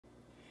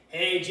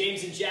Hey,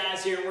 James and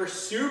Jazz here. We're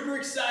super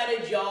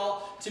excited,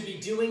 y'all, to be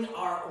doing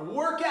our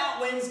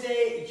Workout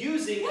Wednesday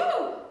using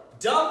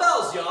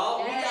dumbbells, y'all.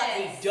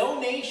 Yes. We got a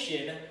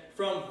donation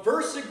from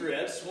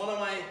VersaGrips, one of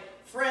my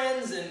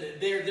friends,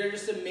 and they're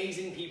just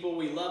amazing people.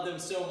 We love them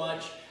so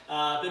much.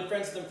 Been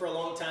friends with them for a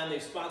long time.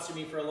 They've sponsored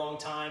me for a long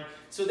time.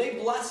 So they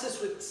blessed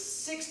us with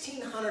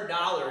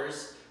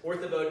 $1,600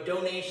 worth of a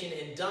donation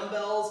in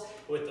dumbbells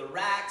with the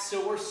racks.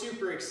 So we're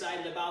super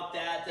excited about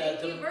that.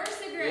 Thank you,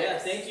 VersaGrips. Yeah,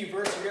 thank you,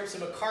 VersaGrips.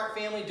 The McCart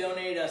family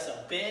donated us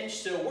a bench.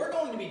 So we're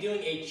going to be doing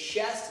a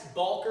chest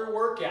bulker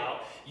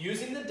workout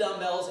using the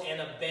dumbbells and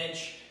a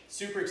bench.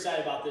 Super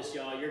excited about this,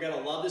 y'all. You're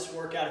gonna love this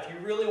workout. If you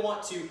really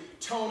want to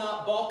tone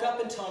up, bulk up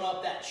and tone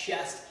up that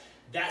chest,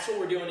 that's what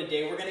we're doing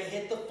today. We're gonna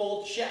hit the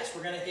full chest.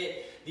 We're gonna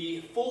hit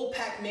the full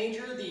pec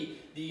major, the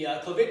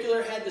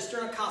clavicular head, the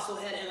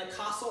sternocostal head, and the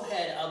costal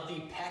head of the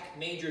pec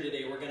major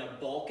today. We're gonna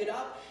bulk it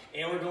up,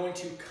 and we're going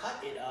to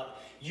cut it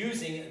up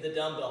using the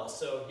dumbbells.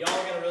 So y'all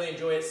are gonna really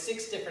enjoy it.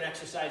 6 different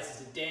exercises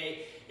a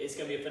day. It's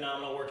gonna be a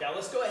phenomenal workout.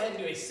 Let's go ahead and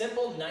do a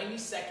simple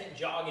 90-second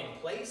jog in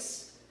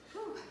place.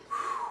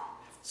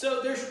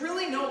 So there's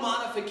really no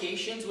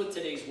modifications with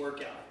today's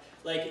workout.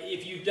 Like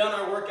if you've done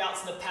our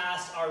workouts in the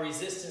past, our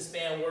resistance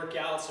band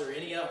workouts or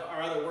any of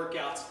our other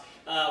workouts,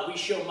 we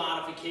show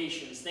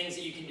modifications, things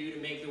that you can do to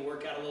make the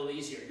workout a little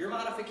easier. Your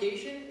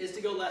modification is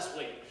to go less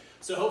weight.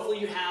 So hopefully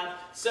you have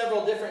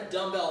several different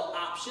dumbbell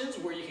options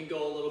where you can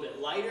go a little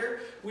bit lighter.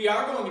 We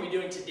are going to be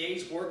doing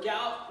today's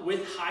workout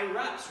with high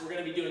reps. We're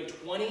going to be doing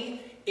 20,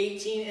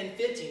 18, and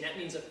 15. That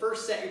means the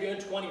first set you're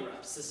doing 20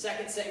 reps. The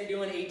second set you're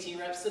doing 18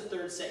 reps. The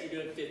third set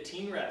you're doing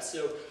 15 reps.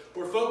 So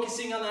we're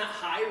focusing on that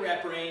high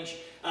rep range.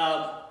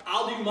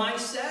 I'll do my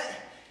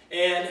set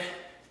and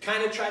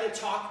kind of try to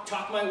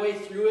talk my way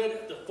through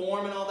it, the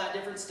form and all that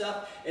different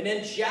stuff. And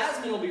then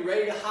Jasmine will be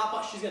ready to hop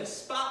on. She's going to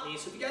spot me.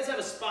 So if you guys have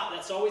a spot,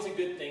 that's always a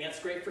good thing.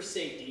 That's great for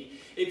safety.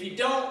 If you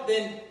don't,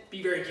 then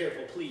be very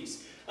careful,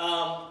 please.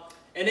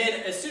 And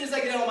then as soon as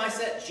I get on my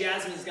set,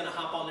 Jasmine's going to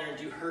hop on there and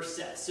do her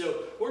set.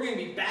 So we're going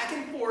to be back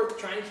and forth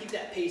trying to keep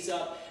that pace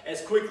up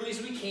as quickly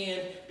as we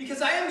can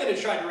because I am going to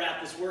try to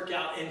wrap this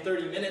workout in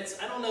 30 minutes.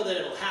 I don't know that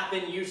it'll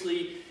happen.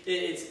 Usually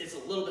it's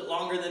a little bit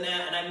longer than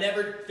that, and I've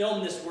never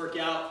filmed this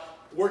working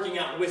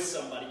out with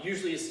somebody.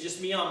 Usually it's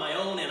just me on my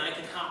own and I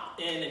can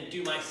hop in and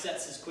do my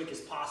sets as quick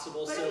as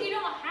possible. But if you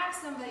don't have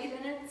somebody,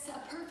 then it's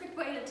a perfect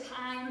way to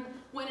time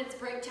when it's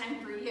break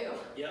time for you.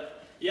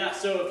 Yep. Yeah,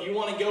 so if you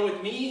want to go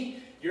with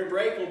me, your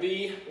break will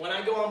be when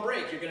I go on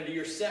break. You're going to do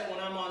your set when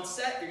I'm on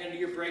set. You're going to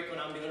do your break when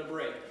I'm doing a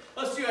break.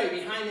 Let's do a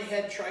behind the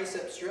head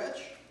tricep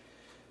stretch.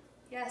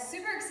 Yeah,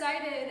 super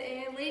excited.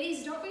 And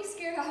ladies, don't be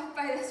scared off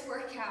by this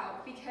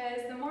workout because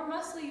the more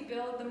muscle you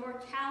build, the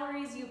more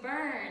calories you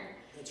burn.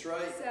 That's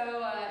right.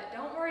 So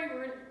don't worry,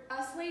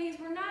 us ladies,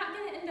 we're not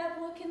going to end up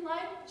looking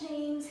like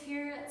James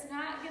here. That's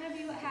not going to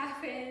be what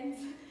happens.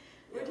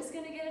 We're just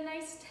going to get a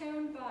nice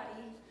toned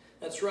body.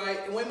 That's right.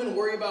 And women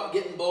worry about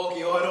getting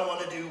bulky. Oh, I don't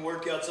want to do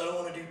workouts. I don't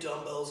want to do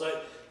dumbbells.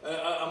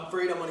 I'm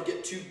afraid I'm going to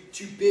get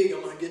too big.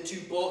 I'm going to get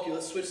too bulky.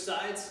 Let's switch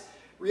sides.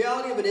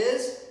 Reality of it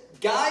is,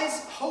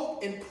 guys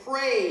hope and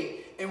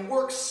pray and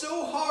work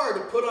so hard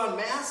to put on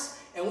mass.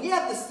 And we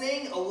have this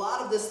thing, a lot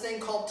of this thing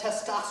called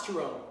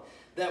testosterone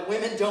that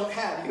women don't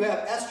have. You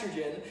have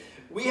estrogen.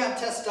 We have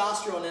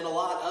testosterone in a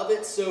lot of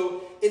it,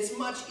 so it's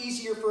much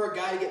easier for a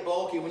guy to get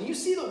bulky. When you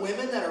see the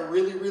women that are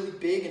really, really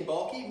big and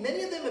bulky,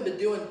 many of them have been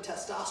doing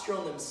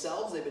testosterone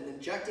themselves. They've been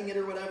injecting it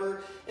or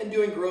whatever and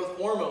doing growth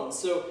hormones.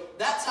 So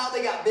that's how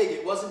they got big.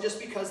 It wasn't just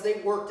because they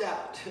worked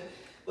out.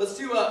 Let's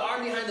do an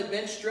arm behind the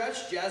bench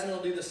stretch. Jasmine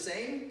will do the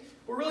same.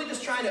 We're really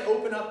just trying to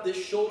open up this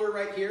shoulder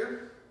right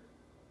here.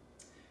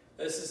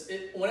 This is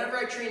it. Whenever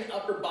I train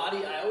upper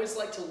body, I always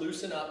like to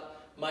loosen up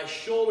my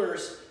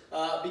shoulders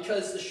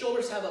because the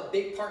shoulders have a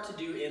big part to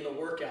do in the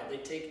workout. They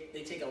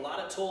take a lot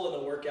of toll in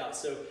the workout.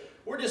 So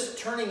we're just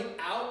turning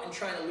out and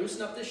trying to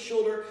loosen up this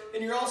shoulder,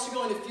 and you're also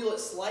going to feel it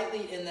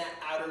slightly in that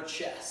outer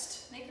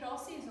chest. They could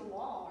also use a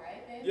wall,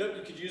 right, babe? Yep,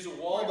 you could use a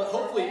wall, but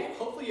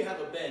hopefully you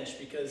have a bench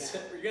because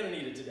you're going to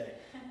need it today.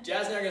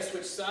 Jazz and I are going to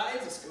switch sides.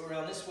 Let's go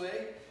around this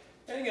way.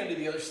 And you're going to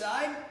do the other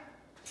side.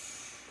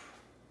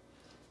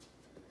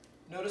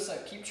 Notice I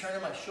keep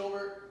turning my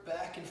shoulder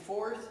back and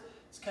forth.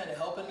 It's kind of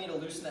helping me to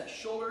loosen that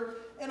shoulder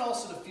and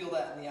also to feel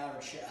that in the outer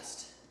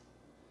chest.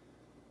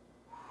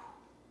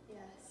 Yes,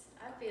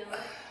 I feel it.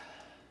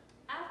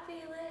 I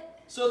feel it.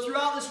 So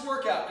throughout this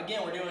workout,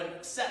 again, we're doing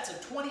sets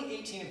of 20,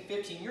 18, and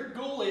 15. Your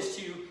goal is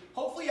to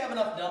hopefully have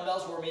enough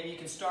dumbbells where maybe you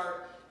can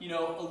start,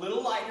 a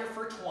little lighter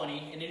for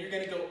 20, and then you're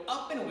going to go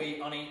up in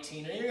weight on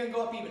 18, and then you're going to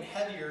go up even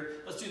heavier.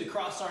 Let's do the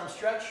cross arm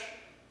stretch.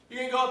 You're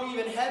going to go up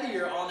even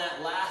heavier on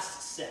that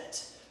last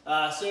set.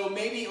 So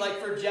maybe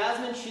like for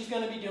Jasmine, she's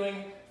going to be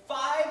doing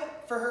 5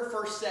 for her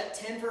first set,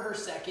 10 for her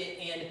second,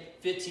 and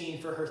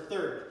 15 for her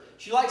third.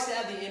 She likes to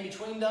have the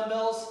in-between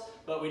dumbbells,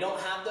 but we don't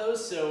have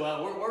those, so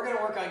we're going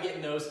to work on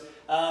getting those.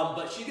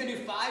 But she's going to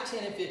do 5,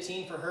 10, and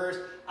 15 for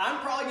hers. I'm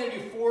probably going to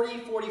do 40,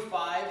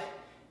 45,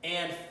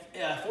 and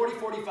 40,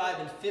 45,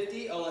 and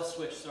 50. Oh, let's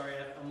switch. Sorry,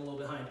 I'm a little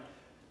behind.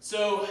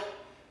 So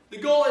The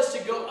goal is to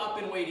go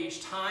up in weight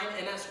each time,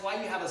 and that's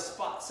why you have a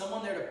spot,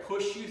 someone there to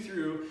push you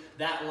through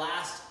that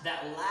last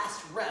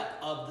rep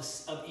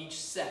of each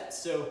set.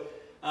 So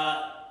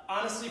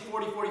honestly,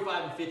 40,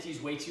 45, and 50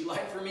 is way too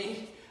light for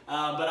me,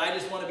 but I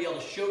just want to be able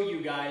to show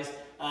you guys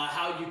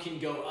how you can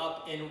go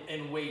up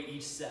in weight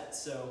each set.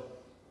 So,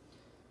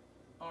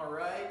 all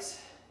right,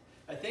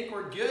 I think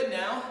we're good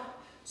now.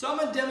 So I'm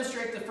going to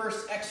demonstrate the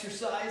first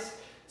exercise.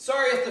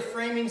 Sorry if the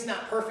framing's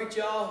not perfect,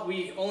 y'all.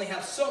 We only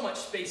have so much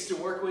space to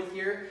work with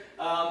here.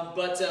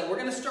 But we're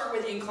going to start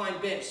with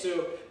incline bench.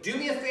 So do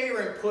me a favor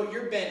and put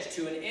your bench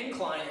to an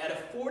incline at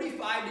a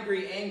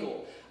 45-degree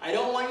angle. I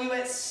don't want you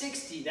at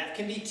 60. That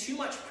can be too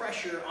much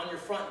pressure on your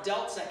front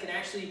delts. That can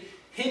actually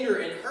hinder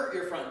and hurt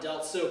your front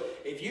delts. So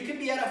if you can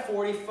be at a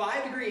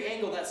 45-degree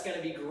angle, that's going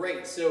to be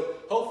great. So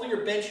hopefully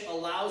your bench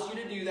allows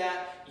you to do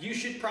that. You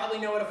should probably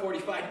know what a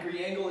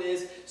 45-degree angle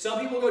is. Some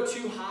people go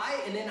too high,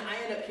 and then I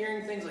end up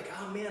hearing things like,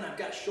 oh man, I've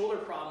got shoulder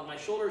problem, my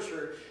shoulders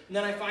hurt. And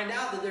then I find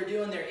out that they're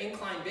doing their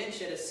incline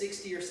bench at a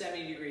 60 or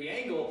 70-degree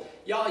angle.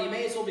 Y'all, you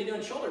may as well be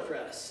doing shoulder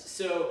press.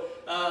 So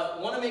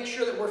want to make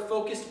sure that we're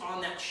focused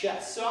on that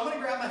chest. So I'm going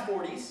to grab my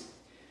 40s.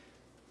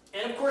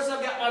 And of course,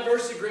 I've got my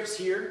Versa grips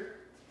here.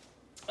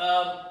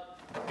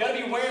 Got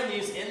to be wearing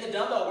these in the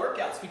dumbbell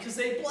workouts because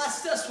they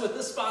blessed us with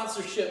the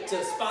sponsorship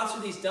to sponsor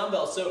these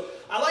dumbbells. So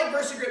I like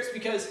Versa grips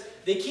because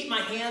they keep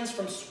my hands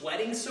from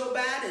sweating so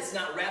bad. It's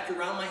not wrapped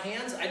around my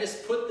hands. I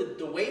just put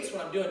the weights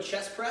when I'm doing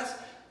chest press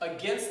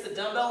against the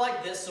dumbbell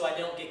like this so I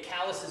don't get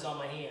calluses on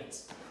my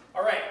hands.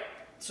 All right,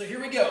 so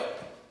here we go.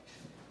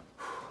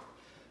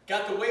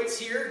 Got the weights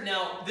here.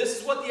 Now, this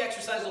is what the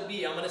exercise will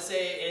be. I'm going to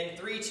say in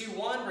 3, 2,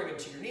 1, bring them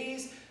to your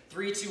knees.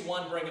 3, 2,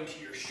 1, bring them to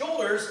your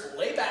shoulders.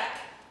 Lay back.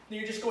 Then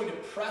you're just going to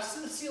press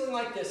to the ceiling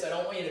like this. I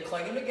don't want you to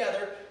clang them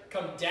together.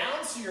 Come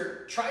down so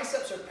your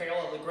triceps are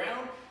parallel to the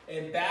ground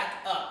and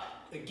back up.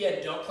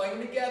 Again, don't clang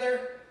them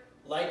together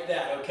like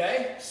that,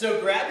 okay?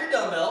 So grab your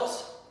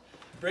dumbbells.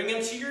 Bring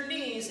them to your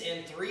knees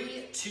in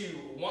 3, 2,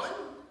 1.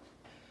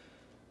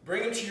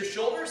 Bring them to your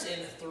shoulders in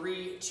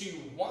 3, 2,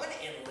 1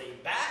 and lay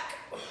back.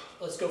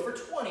 Let's go for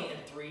 20 in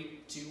 3,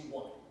 2,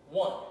 1.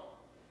 1,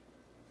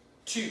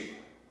 2,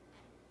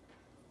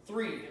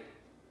 3,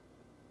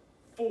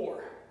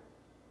 4,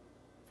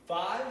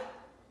 5,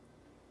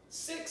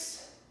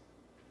 6,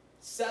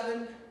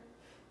 7,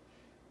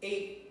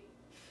 8,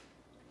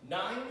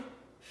 9,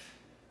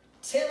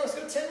 10. Let's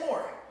go 10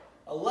 more.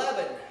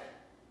 11,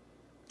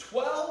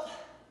 12,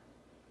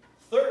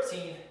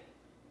 13,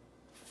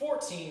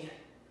 14,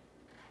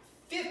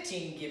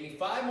 15. Give me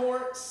 5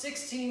 more.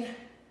 16,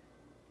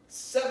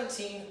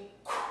 17,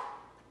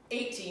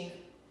 18,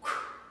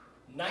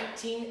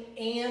 19,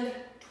 and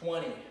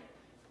 20.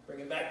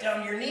 Bring it back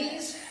down to your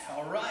knees.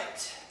 All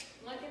right.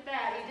 Look at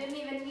that. You didn't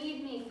even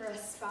need me for a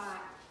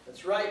spot.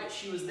 That's right, but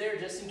she was there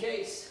just in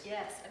case.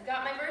 Yes, I've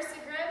got my Versa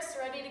grips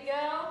ready to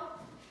go.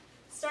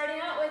 Starting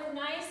out with a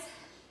nice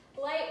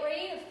light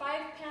weight of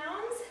 5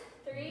 pounds.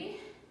 3,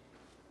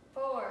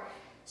 4.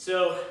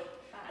 So,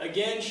 5.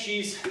 again,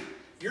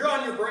 you're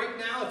on your break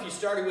now. If you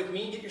started with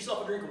me, get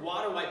yourself a drink of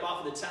water, wipe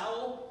off with a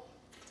towel.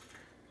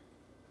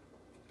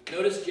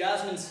 Notice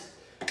Jasmine's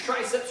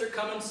triceps are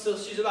coming, so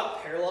she's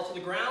about parallel to the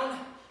ground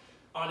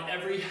on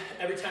every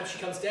time she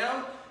comes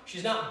down.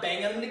 She's not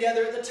banging them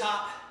together at the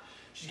top.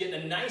 She's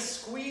getting a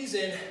nice squeeze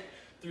in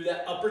through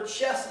that upper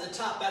chest at the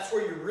top. That's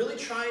where you're really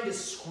trying to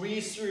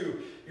squeeze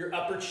through your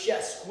upper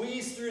chest.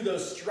 Squeeze through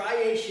those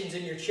striations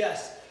in your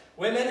chest.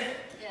 Women,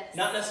 yes.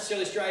 Not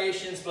necessarily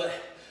striations, but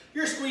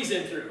you're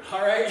squeezing through,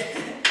 all right?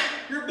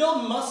 You're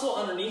building muscle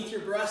underneath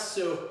your breasts,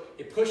 so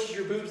it pushes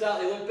your boobs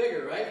out, they look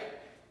bigger, right?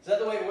 Is that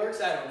the way it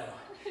works? I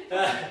don't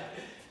know.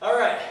 All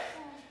right,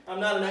 I'm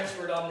not an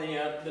expert on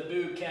the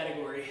boob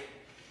category.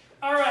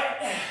 All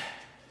right,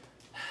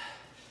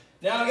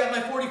 now I got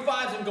my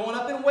 45s, I'm going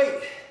up in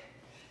weight.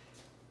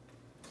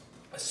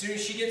 As soon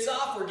as she gets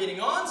off, we're getting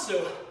on,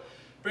 so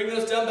bring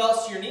those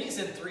dumbbells to your knees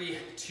in 3,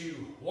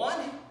 2, 1.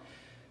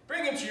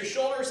 Bring them to your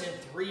shoulders in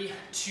 3,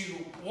 2,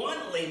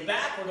 1. Lay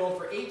back, we're going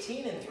for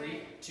 18 in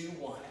 3, 2,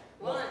 1.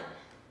 1,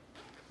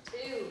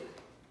 2,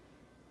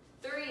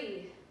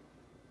 3,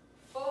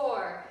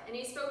 4. And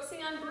he's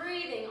focusing on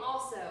breathing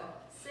also.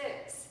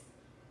 6,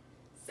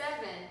 7,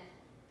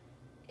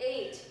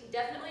 8. You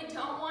definitely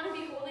don't want to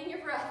be holding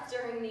your breath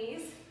during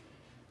these.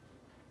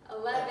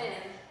 11,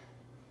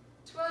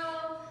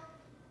 12,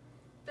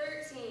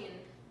 13,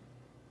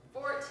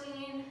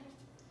 14,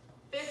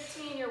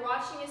 15. You're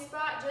watching a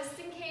spot just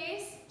in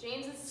case.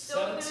 James is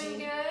still doing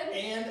good.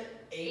 And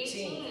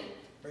 18.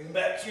 Bring them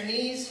back to your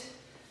knees.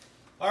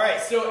 All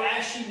right, so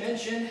as she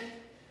mentioned,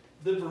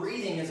 the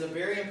breathing is a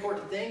very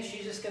important thing.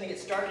 She's just going to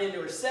get started into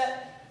her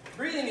set.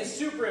 Breathing is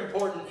super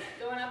important.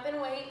 Going up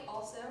in weight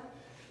also.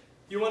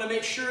 You want to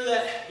make sure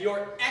that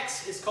your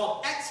is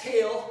called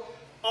exhale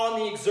on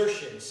the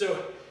exertion.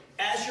 So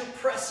as you're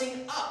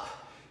pressing up,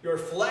 you're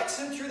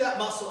flexing through that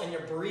muscle and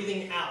you're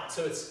breathing out.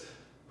 So it's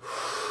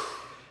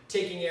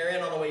taking air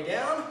in on the way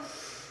down,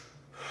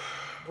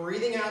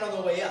 breathing out on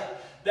the way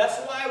up. That's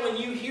why when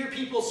you hear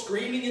people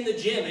screaming in the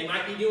gym, they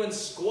might be doing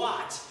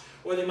squats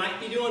or they might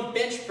be doing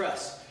bench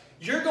press.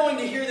 You're going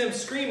to hear them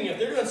screaming. If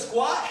they're doing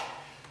squat,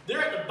 they're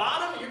at the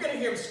bottom, you're going to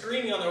hear them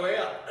screaming on their way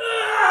up.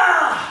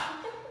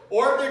 Ah!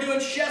 Or if they're doing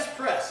chest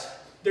press,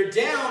 they're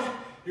down,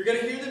 you're going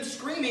to hear them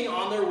screaming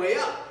on their way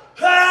up.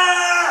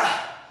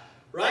 Ah!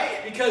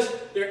 Right? Because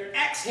they're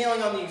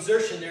exhaling on the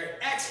exertion. They're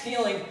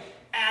exhaling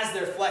as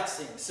they're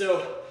flexing.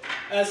 So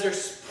as they're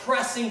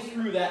pressing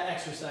through that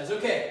exercise.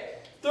 Okay,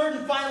 third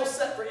and final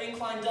set for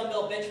incline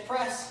dumbbell bench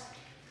press.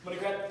 I'm going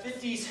to grab the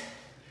 50s.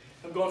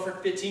 I'm going for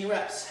 15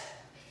 reps.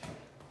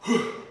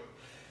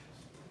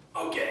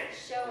 Okay.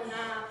 Showing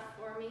off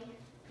for me.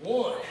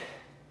 1,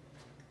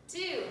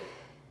 2,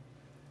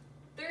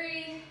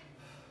 3,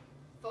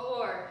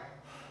 4,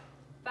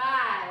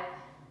 5,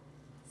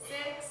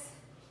 6,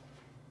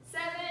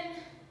 7,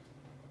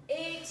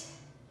 8,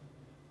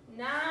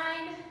 9,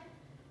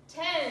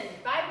 10.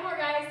 5 more,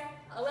 guys.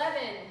 11,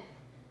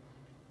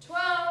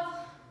 12,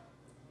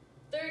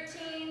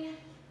 13,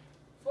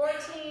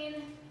 14,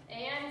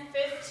 and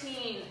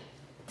 15.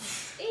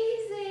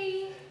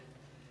 Easy.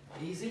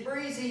 Easy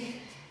breezy.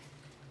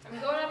 I'm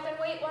going up in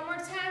weight one more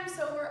time,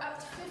 so we're up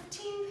to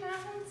 15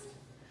 pounds.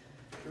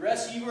 The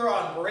rest of you are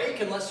on break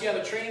unless you have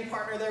a training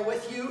partner there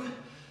with you.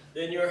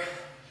 Then your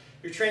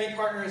training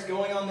partner is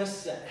going on this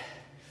set.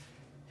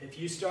 If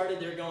you started,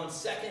 they're going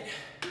second.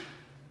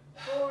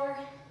 4,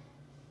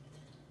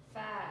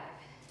 5,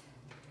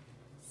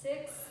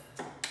 6,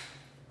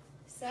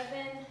 7,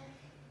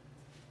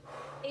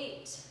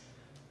 8,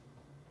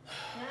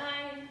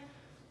 9,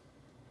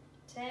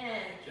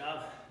 10. Good job.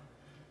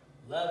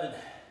 11,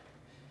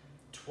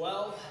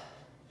 12,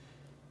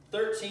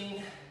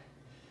 13,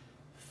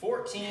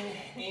 14,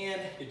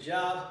 and good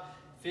job,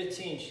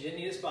 15. She didn't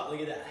need a spot. Look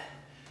at that.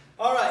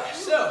 All right,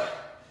 so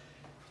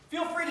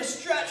feel free to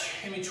stretch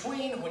in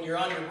between when you're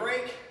on your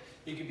break.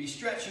 You can be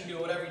stretching, do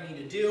whatever you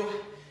need to do.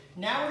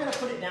 Now we're going to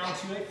put it down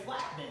to a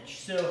flat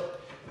bench. So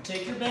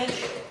take your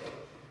bench,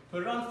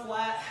 put it on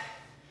flat,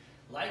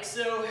 like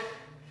so.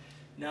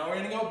 Now we're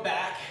going to go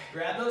back,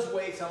 grab those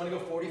weights. I'm going to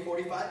go 40,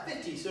 45,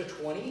 50. So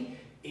 20,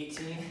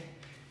 18,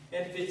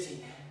 and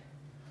 15.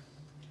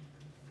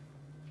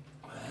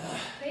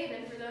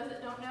 Faven, for those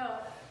that don't know,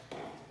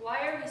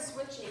 why are we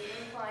switching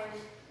incline,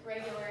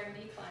 regular, and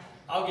decline?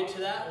 I'll get to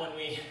that when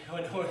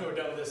we're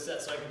done with this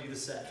set, so I can do the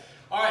set.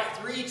 All right,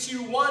 3,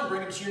 2, 1,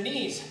 bring them to your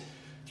knees.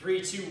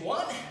 3, 2,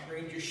 1,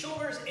 bring them to your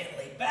shoulders and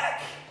lay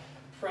back.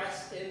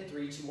 Press in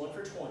 3, 2, 1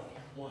 for 20.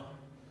 1,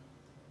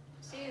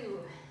 2,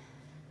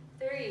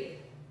 3,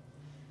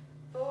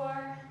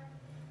 4,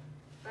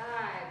 5,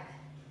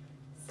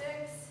 6,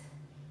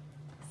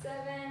 7,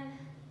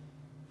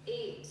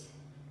 8,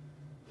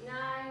 9,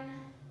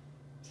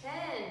 10,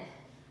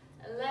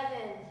 11,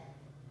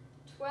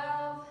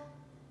 12,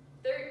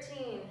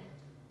 13,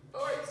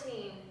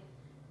 14,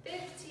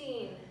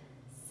 15,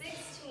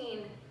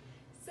 16,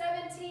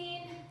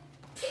 17,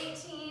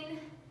 18,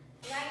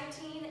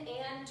 19,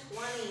 and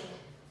 20.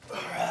 All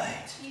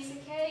right. Piece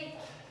of cake.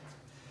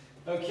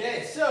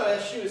 Okay, so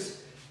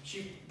as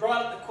she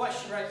brought up the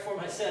question right before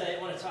my set. I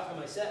didn't want to talk on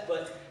my set,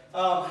 but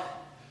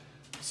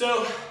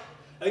so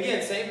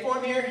again, same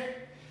form here.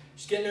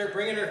 Just getting her,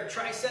 bringing her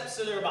triceps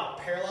so they're about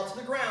parallel to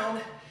the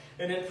ground,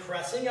 and then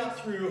pressing up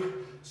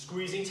through,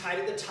 squeezing tight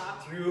at the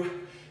top through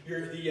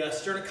the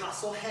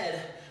sternocostal head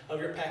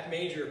of your pec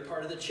major,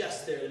 part of the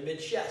chest there, the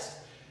mid-chest.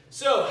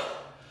 So,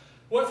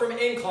 went from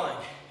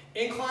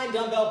incline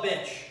dumbbell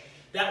bench.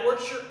 That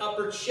works your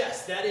upper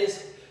chest. That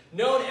is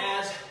known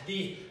as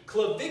the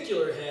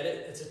clavicular head.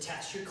 It's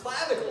attached to your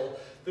clavicle.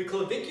 The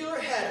clavicular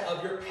head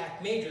of your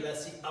pec major,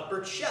 that's the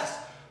upper chest.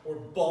 We're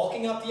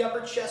bulking up the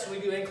upper chest when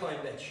we do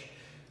incline bench.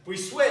 We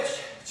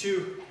switch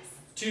to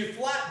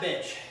flat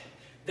bench.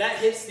 That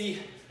hits the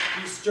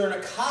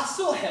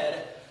sternocostal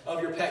head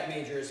of your pec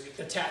major, is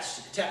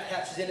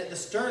attaches in at the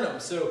sternum.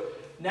 So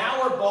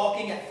now we're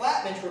bulking at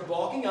flat bench, we're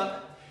bulking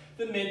up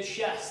the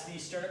mid-chest, the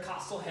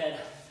sternocostal head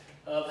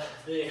of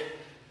the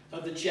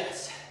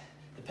chest,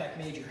 the pec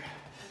major.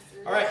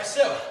 All right,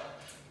 so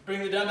bring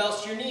the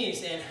dumbbells to your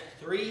knees in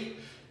 3,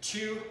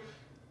 2,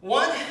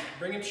 1.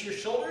 Bring them to your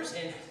shoulders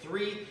in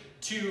 3,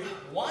 2,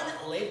 1.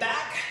 Lay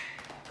back.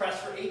 Press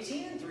for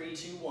 18 and 3,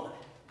 2, 1.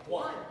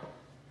 1,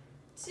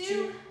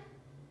 2,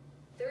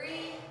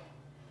 3,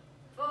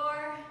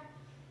 4,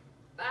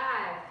 5,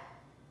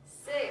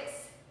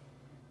 6,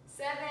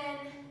 7,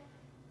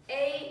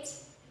 8,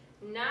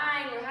 9.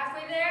 We're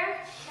halfway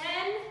there.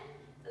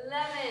 10,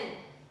 11,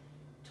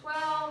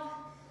 12,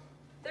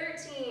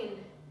 13,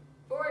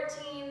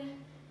 14,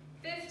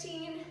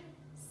 15,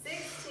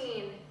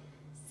 16,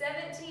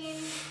 17,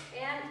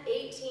 and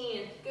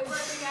 18. Good work,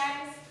 you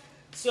guys.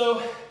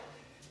 So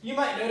you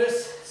might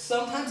notice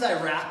sometimes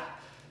I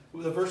wrap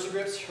with the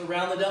versigrips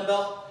around the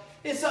dumbbell.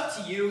 It's up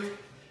to you.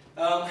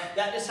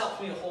 That just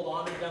helps me to hold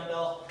on to the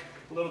dumbbell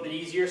a little bit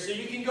easier. So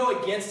you can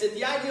go against it.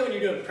 The idea when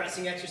you're doing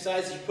pressing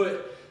exercises, you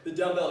put the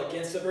dumbbell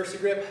against the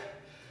versigrip.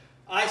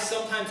 I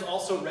sometimes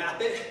also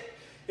wrap it.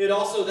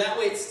 That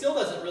way it still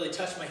doesn't really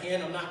touch my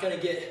hand. I'm not going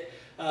to get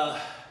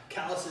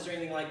calluses or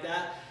anything like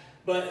that.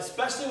 But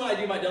especially when I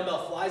do my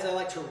dumbbell flies, I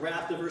like to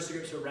wrap the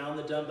versigrips around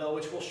the dumbbell,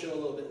 which we'll show a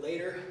little bit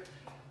later.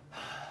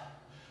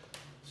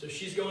 So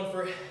she's going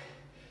for,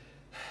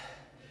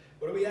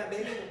 what are we at,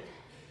 baby?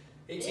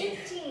 18?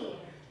 18.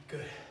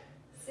 Good.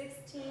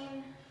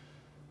 16,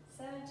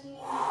 17,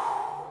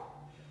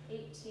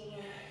 18. Good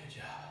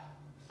job.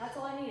 That's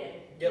all I needed.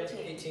 Yep,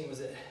 18 was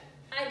it.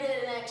 I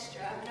did an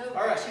extra. No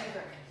All right.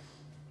 achiever.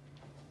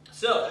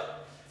 So,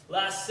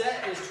 last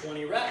set is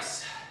 20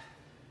 reps.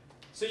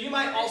 So you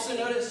might also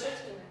notice,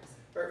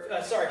 15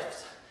 reps.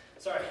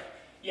 sorry,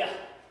 yeah.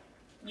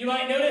 You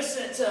might notice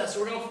that, so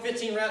we're going for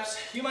 15 reps.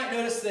 You might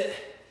notice that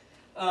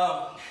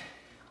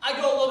I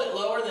go a little bit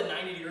lower than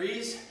 90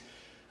 degrees.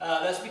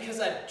 That's because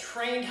I've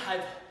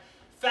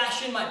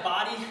fashioned my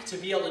body to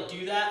be able to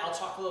do that. I'll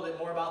talk a little bit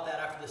more about that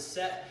after this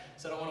set,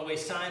 so I don't want to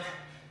waste time.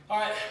 All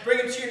right, bring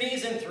them to your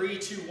knees in 3,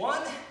 2,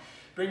 1.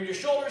 Bring your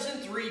shoulders in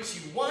 3,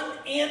 2, 1,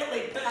 and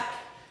lay back.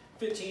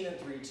 15 and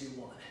 3, 2,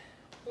 1.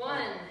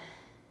 1,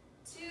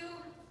 2,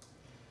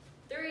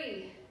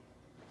 3,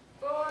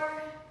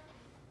 4,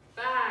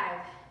 5,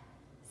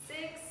 6,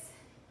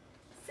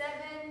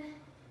 7,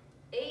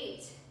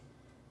 8,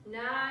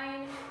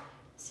 9,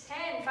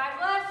 10.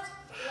 5 left.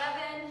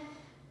 11,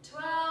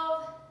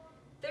 12,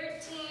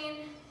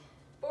 13,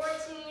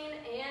 14,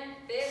 and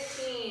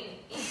 15.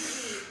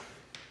 Easy.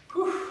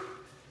 Whew.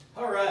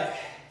 All right.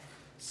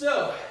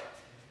 So,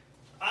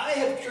 I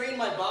have trained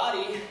my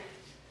body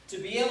to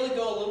be able to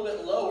go a little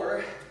bit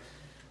lower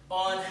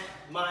on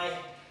my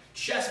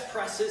chest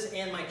presses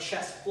and my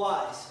chest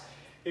flies.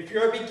 If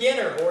you're a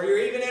beginner or you're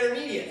even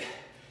intermediate,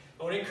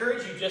 I want to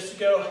encourage you just to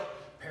go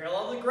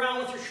parallel to the ground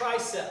with your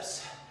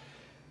triceps.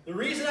 The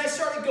reason I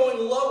started going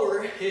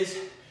lower is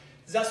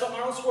that's what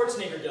Arnold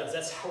Schwarzenegger does.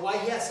 That's why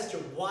he has such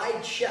a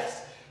wide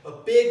chest, a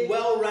big,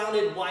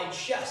 well-rounded, wide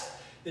chest.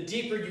 The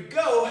deeper you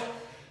go,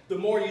 the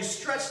more you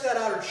stretch that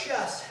outer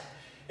chest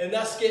and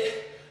thus get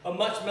a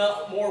much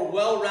more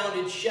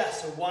well-rounded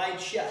chest, a wide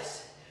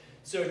chest.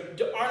 So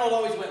Arnold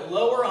always went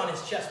lower on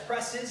his chest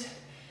presses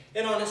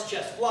and on his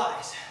chest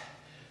flies.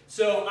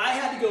 So I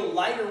had to go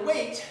lighter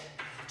weight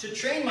to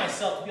train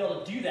myself to be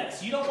able to do that.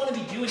 So you don't want to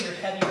be doing your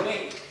heavy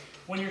weight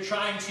when you're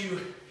trying to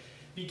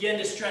begin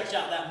to stretch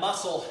out that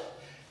muscle.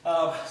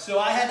 So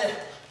I had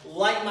to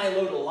lighten my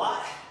load a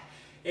lot,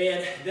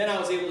 and then I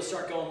was able to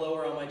start going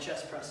lower on my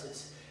chest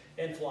presses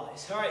and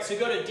flies. All right, so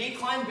go to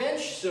decline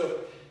bench. So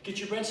get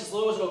your bench as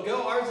low as it'll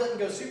go. Ours doesn't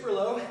go super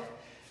low.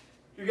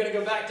 You're gonna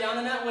go back down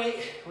in that weight.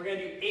 We're gonna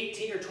do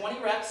 18 or 20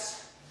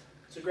 reps.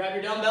 So grab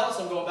your dumbbells.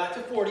 I'm going back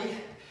to 40. I'm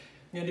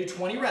gonna do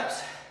 20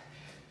 reps.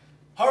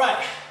 All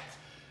right,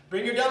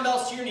 bring your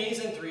dumbbells to your knees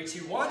in 3,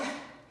 2, 1.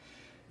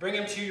 Bring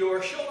them to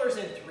your shoulders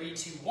in 3,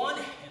 2, 1,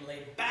 and lay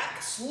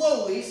back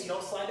slowly so you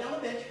don't slide down the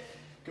bench.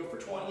 Go for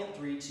 20 in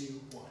 3,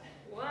 2, 1.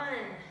 1,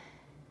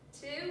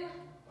 2,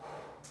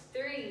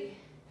 3,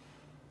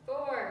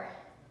 4,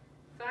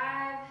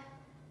 5,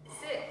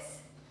 6,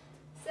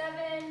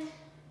 7,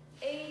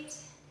 8,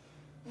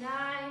 9,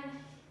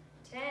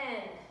 10,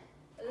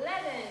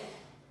 11,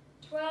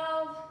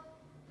 12,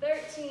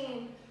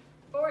 13,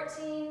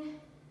 14,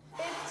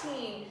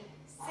 15,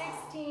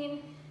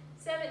 16,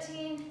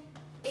 17,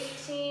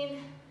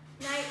 18,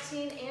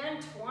 19,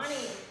 and 20.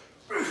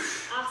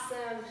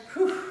 Awesome.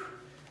 Whew.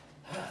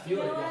 You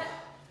know what?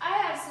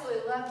 I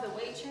absolutely love the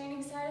weight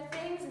training side of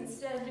things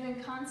instead of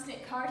doing constant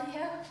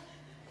cardio.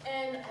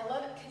 And I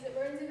love it because it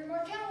burns even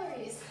more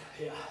calories.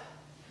 Yeah.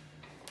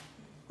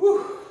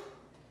 Whew.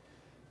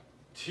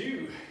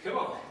 2, come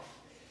on.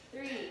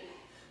 3,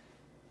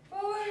 4,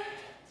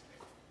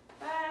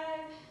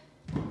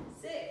 5,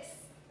 6,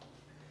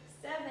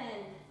 7,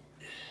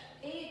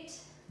 8,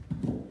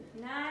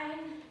 9,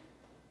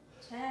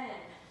 10,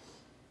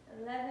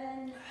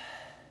 11,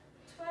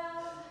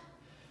 12,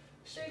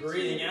 She's 13,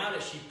 breathing out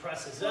as she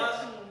presses 14,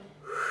 up.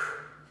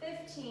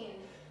 15,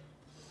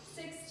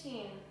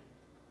 16,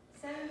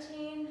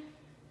 17,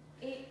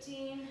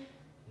 18,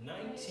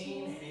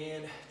 19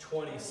 and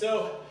 20.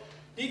 So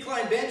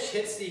decline bench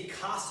hits the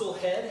costal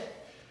head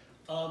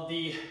of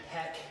the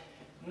pec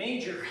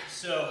major.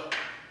 So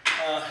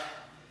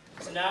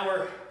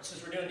now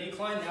since we're doing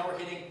decline, now we're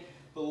hitting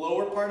the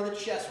lower part of the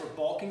chest. We're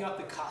bulking up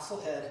the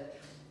costal head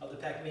of the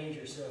pec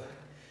major. So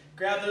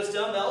grab those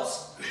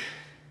dumbbells.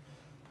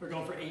 We're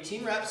going for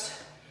 18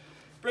 reps.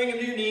 Bring them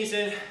to your knees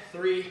in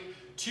 3,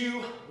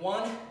 2,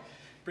 1.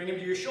 Bring them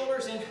to your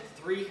shoulders in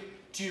 3,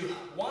 2,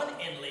 1,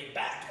 and lay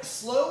back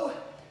slow.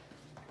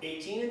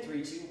 18 and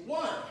 3, 2,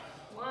 1.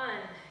 1,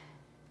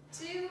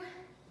 2,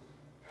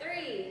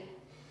 3,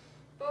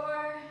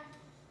 4,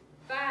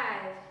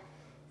 5,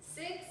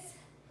 6,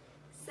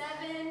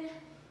 7,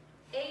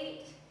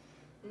 8,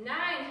 9,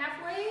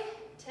 halfway,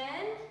 10,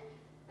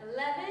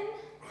 11,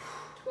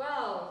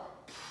 12,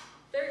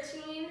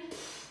 13,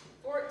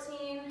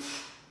 14,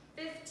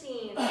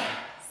 15,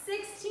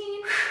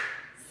 16,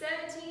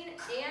 17,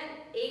 and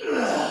 18.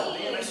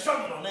 Man, I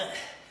struggled on that.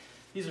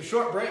 These are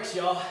short breaks,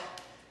 y'all.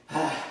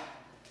 We're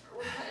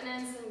putting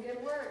in some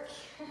good work.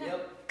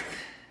 Yep.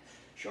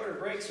 Shorter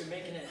breaks are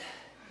making it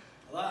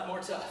a lot more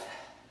tough.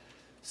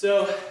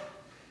 So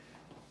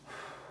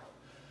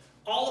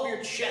all of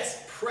your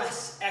chest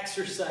press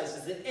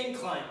exercises, the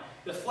incline,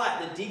 the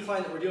flat, the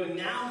decline that we're doing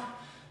now,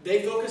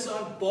 they focus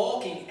on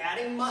bulking,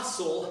 adding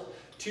muscle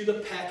to the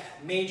pec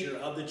major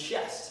of the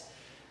chest.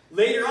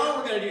 Later on,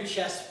 we're going to do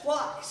chest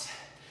flies.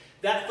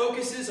 That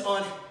focuses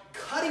on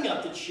cutting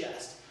up the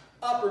chest,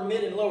 upper,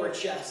 mid, and lower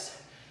chest,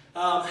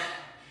 and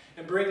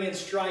bringing in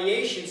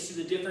striations to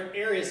the different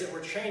areas that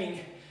we're training,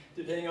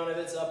 depending on if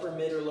it's upper,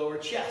 mid, or lower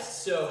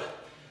chest. So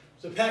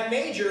the pec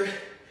major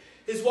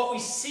is what we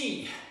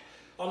see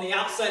on the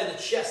outside of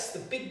the chest, the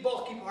big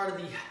bulky part of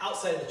the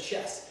outside of the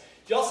chest.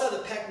 You also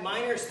have the pec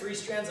minor, it's 3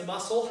 strands of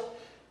muscle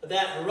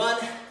that run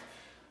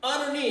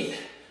underneath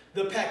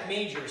the pec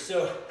major.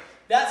 So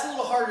that's a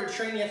little harder to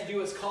train. You have to do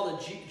what's called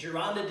a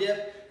Gironda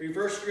dip,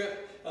 reverse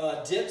grip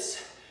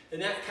dips,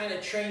 and that kind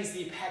of trains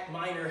the pec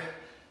minor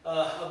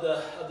of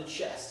the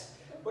chest.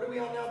 What are we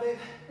on now, babe?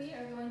 We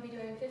are going to be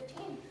doing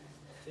 15.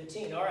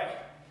 15, all right.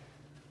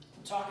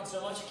 I'm talking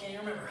so much I can't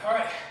even remember. All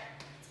right,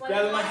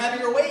 grabbing my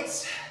heavier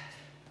weights,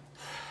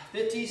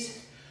 50s.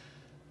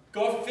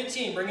 Going for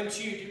 15, bring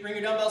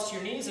your dumbbells to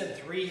your knees in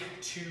 3,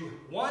 2,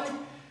 1.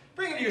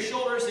 Bring them to your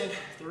shoulders in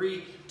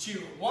 3, 2,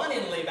 1,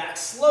 and lay back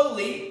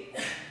slowly.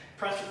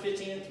 Press for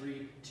 15 in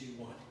 3, 2,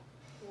 1.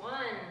 1,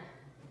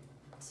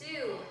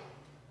 2,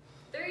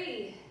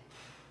 3,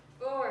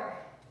 4,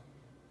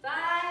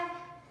 5,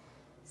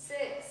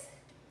 6,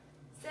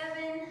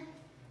 7,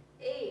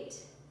 8,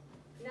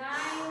 9,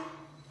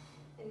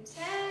 and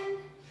 10,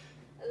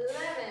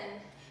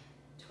 11,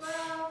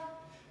 12,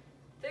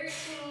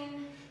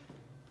 13,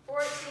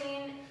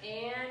 14,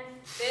 and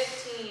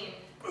 15.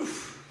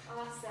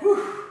 Awesome.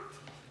 Whew.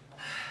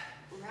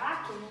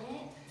 Rocking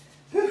it.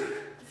 Whew.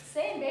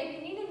 Same, babe.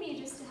 You needed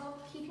me just to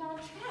help keep you on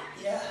track.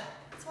 Yeah.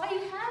 That's why you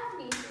have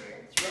me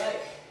here. That's right.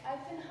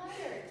 I've been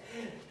hired.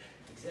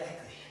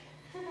 Exactly.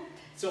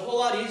 It's a whole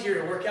lot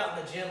easier to work out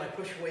in the gym. I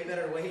push way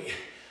better weight.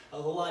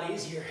 A whole lot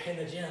easier in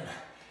the gym.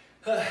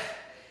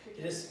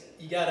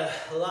 You got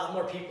a lot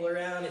more people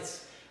around.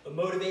 It's a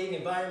motivating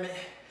environment.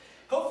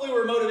 Hopefully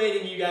we're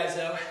motivating you guys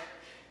though.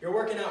 You're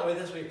working out with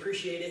us. We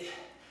appreciate it.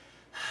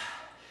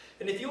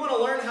 And if you want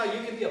to learn how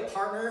you can be a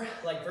partner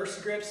like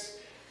VersaGrips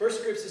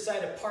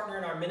decided to partner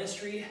in our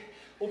ministry.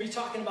 We'll be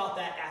talking about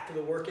that after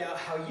the workout,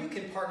 how you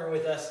can partner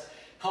with us,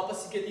 help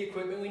us to get the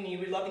equipment we need.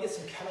 We'd love to get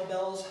some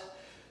kettlebells.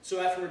 So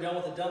after we're done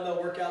with the dumbbell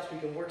workouts, we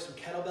can work some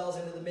kettlebells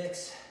into the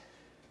mix.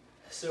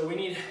 So we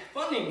need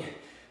funding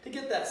to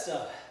get that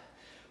stuff.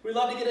 We'd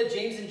love to get a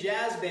James and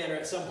Jazz banner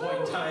at some point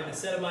in time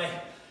instead of my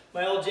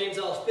old James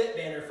Ellis Fit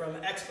banner from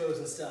expos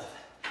and stuff.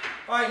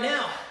 All right,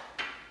 now,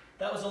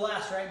 that was the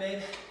last, right,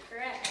 babe?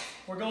 Correct.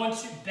 We're going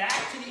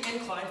back to the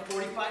incline,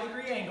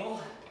 45-degree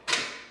angle.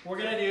 We're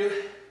gonna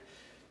do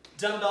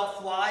dumbbell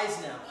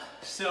flies now.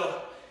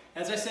 So,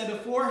 as I said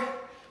before,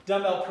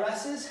 dumbbell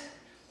presses,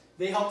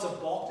 they help to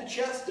bulk the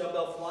chest.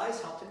 Dumbbell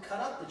flies help to cut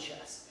up the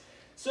chest.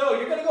 So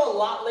you're gonna go a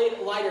lot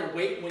lighter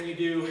weight when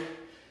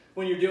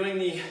you're doing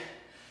the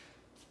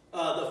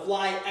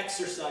fly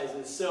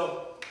exercises.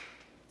 So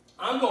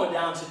I'm going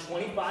down to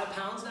 25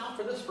 pounds now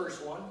for this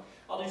first one.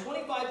 I'll do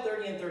 25,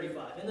 30, and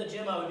 35. In the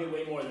gym, I would do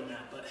way more than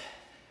that, but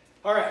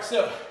all right,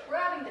 so. We're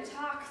having to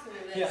talk through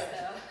this,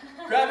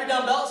 though. Grab your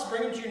dumbbells,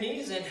 bring them to your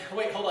knees, and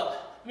wait, hold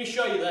up. Let me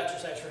show you the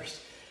exercise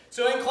first.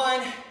 So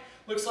incline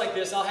looks like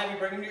this. I'll have you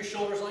bring them to your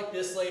shoulders like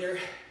this later.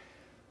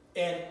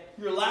 And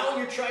you're allowing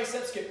your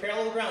triceps to get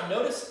parallel to the ground.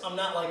 Notice I'm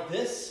not like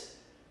this.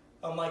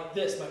 I'm like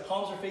this. My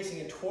palms are facing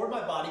in toward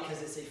my body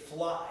because it's a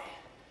fly.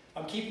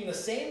 I'm keeping the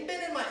same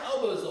bend in my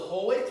elbows the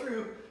whole way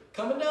through.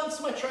 Coming down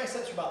so my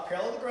triceps are about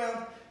parallel to the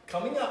ground.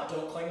 Coming up,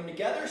 don't clang them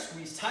together.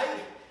 Squeeze tight.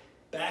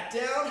 Back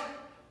down,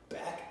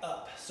 back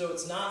up. So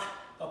it's not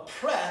a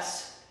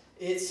press,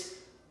 it's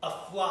a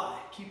fly.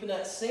 Keeping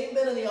that same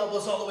bend in the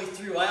elbows all the way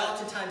through. I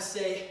oftentimes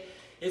say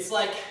it's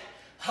like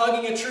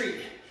hugging a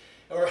tree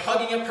or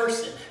hugging a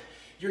person.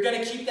 You're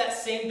gonna keep that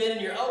same bend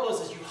in your elbows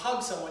as you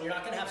hug someone. You're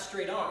not gonna have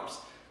straight arms.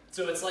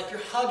 So it's like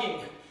you're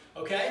hugging,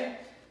 okay?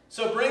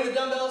 So bring the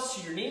dumbbells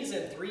to your knees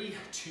in 3,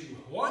 2,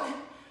 1.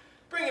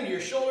 Bring them to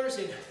your shoulders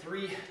in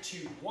 3,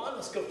 2, 1.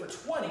 Let's go for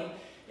 20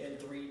 in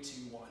 3,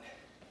 2, 1.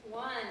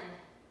 1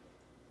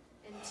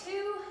 and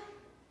 2,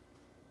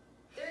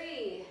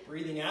 3.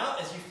 Breathing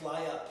out as you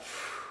fly up.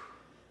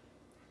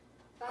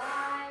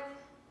 5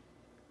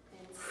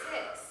 and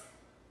 6,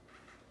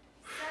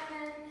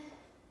 7,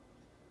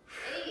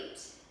 8,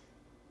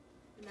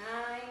 9,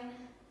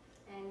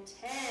 and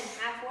 10.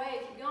 Halfway,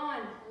 keep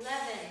going. 11,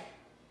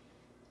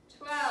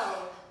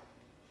 12,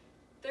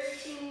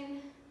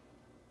 13,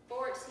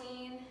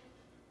 14,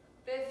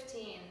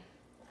 15,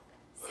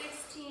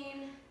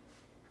 16,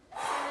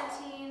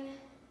 17,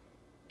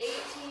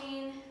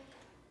 18,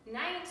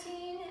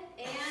 19,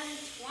 and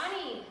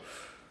 20.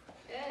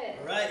 Good.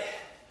 All right.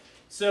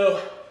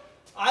 So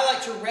I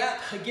like to wrap,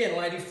 again,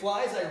 when I do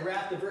flies, I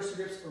wrap the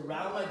VersaGrips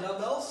around my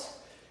dumbbells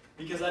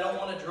because I don't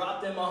want to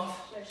drop them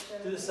off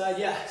to the side.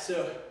 Yeah,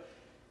 so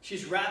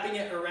she's wrapping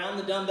it around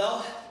the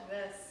dumbbell.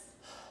 This.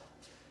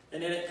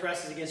 And then it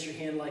presses against your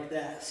hand like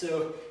that.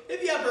 So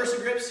if you have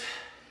VersaGrips,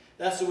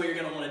 that's the way you're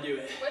gonna wanna do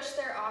it. Which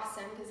they're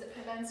awesome because it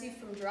prevents you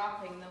from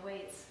dropping the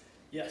weights.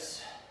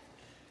 Yes.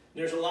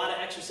 There's a lot of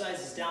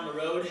exercises down the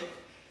road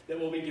that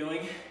we'll be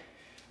doing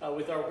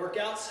with our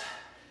workouts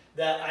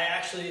that I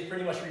actually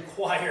pretty much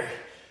require,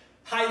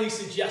 highly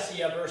suggest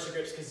you have Versa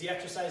grips because the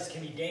exercises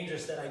can be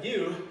dangerous that I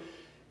do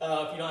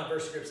if you don't have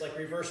Versa grips, like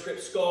reverse grip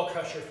skull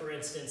crusher, for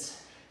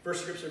instance.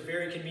 Versa grips are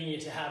very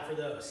convenient to have for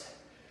those.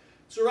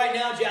 So right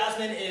now,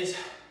 Jasmine is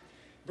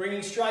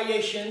bringing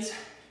striations.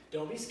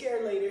 Don't be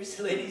scared, ladies.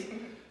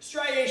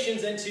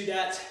 Striations into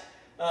that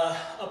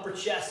upper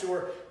chest,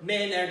 or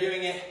men are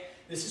doing it.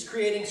 This is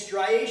creating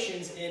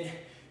striations in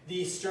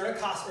the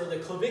sternocostal, or the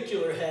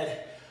clavicular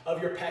head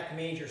of your pec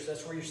major. So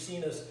that's where you're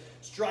seeing those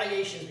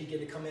striations begin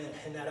to come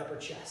in that upper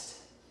chest.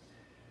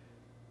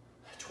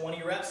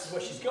 20 reps is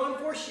what she's going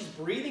for. She's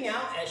breathing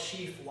out as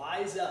she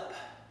flies up.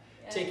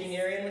 Yes. Taking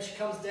air in when she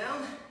comes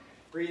down,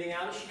 breathing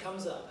out as she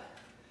comes up.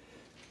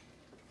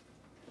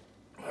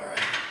 All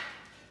right.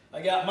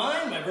 I got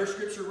mine. My Versa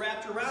grips are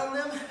wrapped around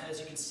them, as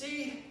you can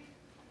see.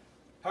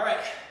 All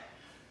right.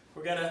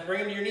 We're going to bring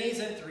them to your knees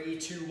in 3,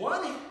 2,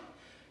 1.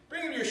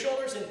 Bring them to your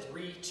shoulders in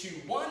 3,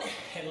 2, 1.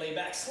 And lay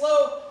back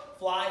slow.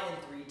 Fly in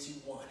 3, 2,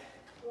 1.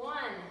 1.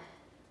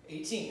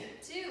 18.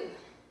 2.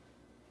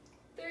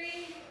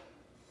 3.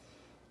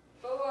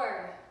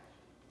 4.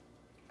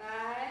 5.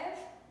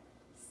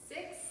 6.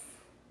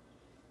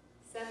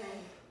 7.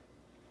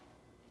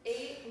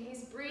 8. And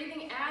he's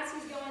breathing as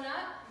he's going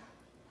up.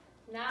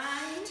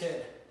 9.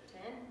 10.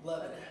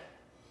 11.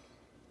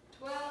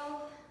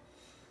 12.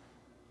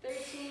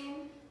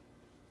 13.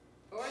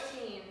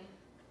 14.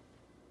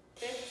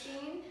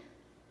 15.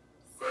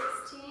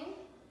 16.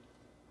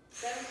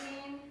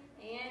 17.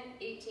 And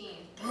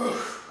 18.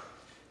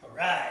 All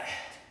right.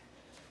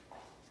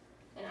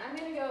 And I'm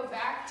going to go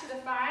back to the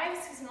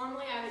 5s because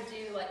normally I would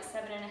do like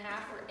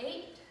 7.5 or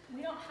 8.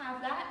 We don't have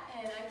that,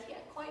 and I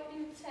can't quite do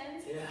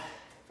 10s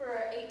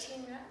for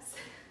 18 reps.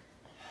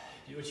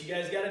 Do what you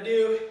guys got to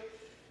do.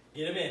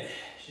 Get them in.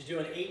 She's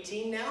doing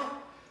 18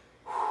 now.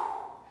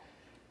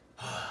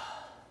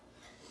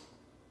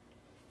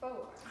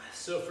 4.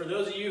 So for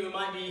those of you who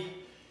might be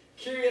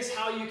curious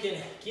how you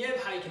can give,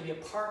 how you can be a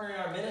partner in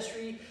our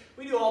ministry,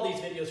 we do all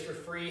these videos for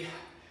free.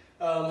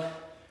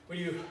 We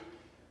do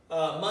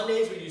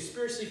Mondays, we do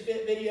spiritually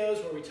fit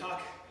videos where we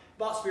talk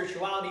about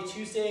spirituality.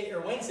 Tuesday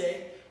or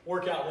Wednesday,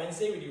 workout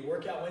Wednesday, we do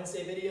workout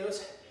Wednesday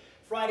videos.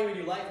 Friday, we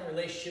do life and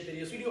relationship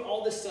videos. We do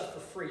all this stuff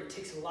for free. It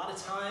takes a lot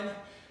of time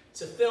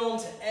to film,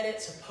 to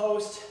edit, to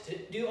post, to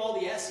do all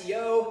the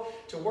SEO,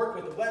 to work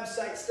with the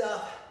website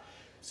stuff.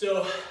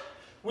 So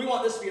we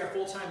want this to be our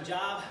full-time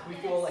job. We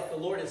feel like the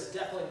Lord is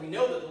definitely, we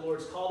know that the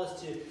Lord's called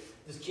us to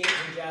this James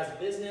and Jazz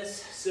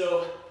business.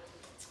 So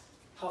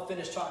I'll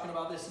finish talking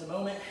about this in a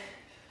moment.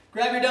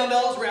 Grab your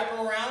dumbbells, wrap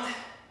them around.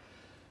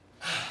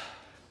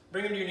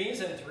 Bring them to your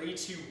knees in 3,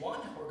 2, 1.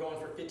 We're going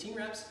for 15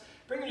 reps.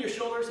 Bring them to your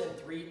shoulders in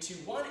 3, 2,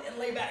 1. And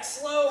lay back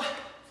slow.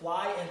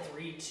 Fly in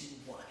 3, 2,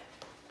 1.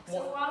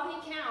 So while he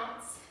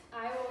counts,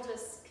 I will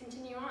just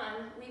continue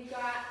on. We've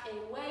got a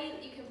way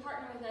that you can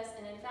partner with us,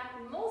 and in fact,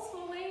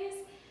 multiple ways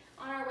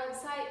on our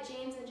website,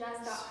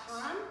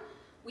 jamesandjazz.com.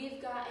 We've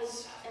got a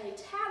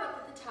tab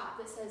up at the top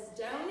that says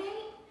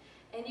donate,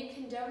 and you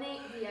can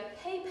donate via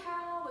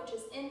PayPal, which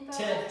is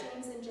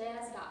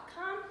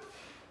info@jamesandjazz.com.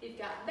 We've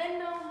got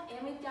Venmo,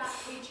 and we've got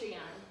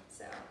Patreon.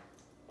 So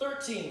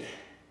 13,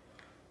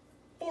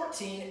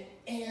 14,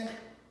 and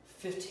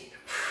 15.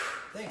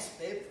 Thanks,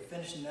 babe, for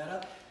finishing that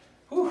up.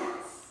 Whew.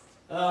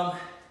 So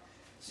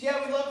yeah,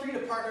 we'd love for you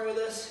to partner with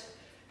us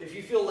if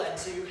you feel led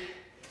to.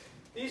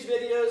 These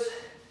videos,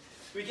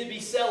 we could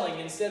be selling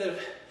instead of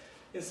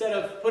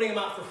putting them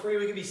out for free.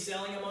 We could be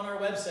selling them on our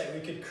website.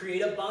 We could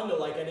create a bundle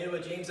like I did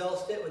with James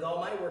Ellis Fit with all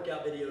my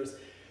workout videos.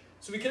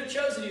 So we could have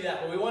chosen to do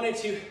that, but we wanted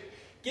to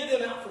give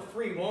them out for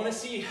free. We want to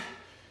see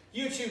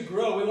YouTube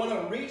grow. We want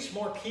to reach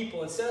more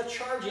people. Instead of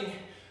charging,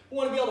 we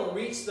want to be able to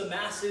reach the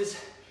masses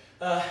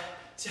to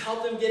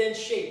help them get in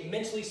shape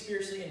mentally,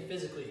 spiritually, and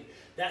physically.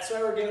 That's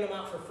why we're giving them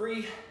out for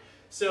free.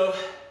 So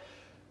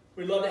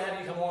we'd love to have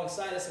you come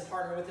alongside us and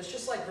partner with us,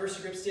 just like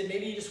Versa Grips did.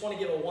 Maybe you just want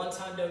to give a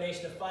one-time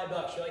donation of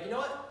 $5. You're like, you know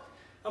what?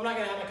 I'm not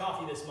going to have my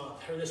coffee this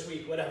month or this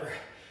week, whatever.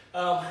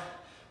 Or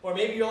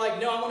maybe you're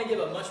like, no, I want to give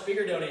a much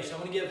bigger donation. I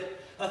want to give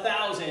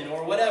 1,000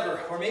 or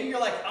whatever. Or maybe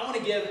you're like, I want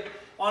to give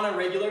on a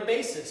regular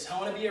basis. I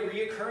want to be a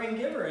reoccurring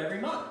giver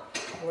every month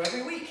or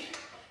every week.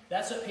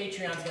 That's what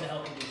Patreon's going to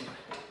help you do.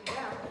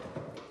 Yeah.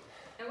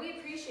 And we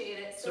appreciate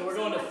it so we're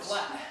going to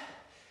flat.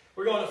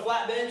 We're going to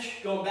flat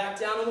bench, going back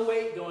down on the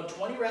weight, going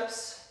 20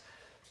 reps.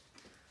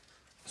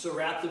 So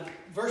wrap the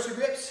Versa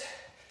grips,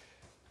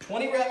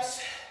 20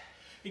 reps,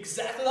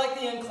 exactly like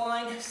the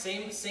incline,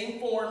 same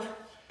form.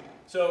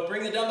 So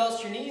bring the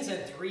dumbbells to your knees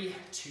in 3,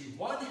 2,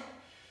 1.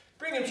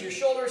 Bring them to your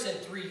shoulders in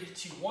 3,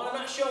 2, 1. I'm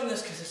not showing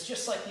this because it's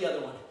just like the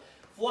other one.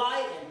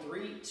 Fly in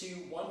 3,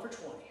 2, 1 for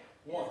 20.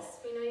 1. Yes,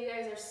 we know you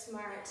guys are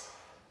smart.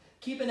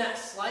 Keeping that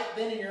slight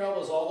bend in your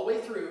elbows all the way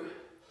through.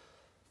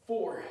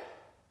 4.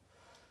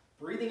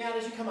 Breathing out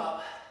as you come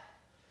up.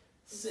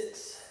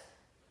 6.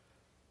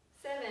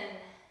 7.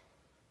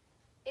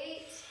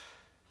 8,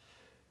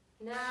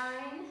 9,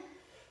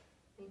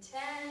 and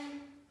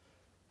 10,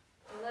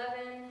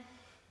 11,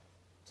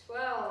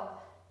 12,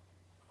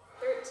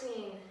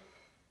 13,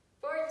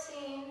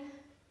 14,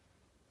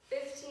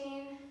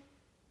 15,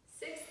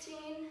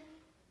 16,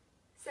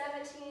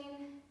 17,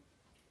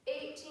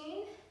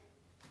 18,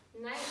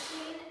 19,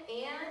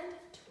 and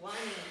 20.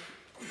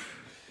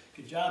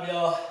 Good job,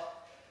 y'all.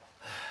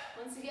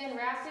 Once again,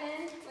 wrap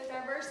in with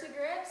our Versa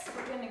grips.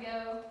 We're going to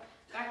go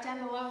back down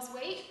to the lowest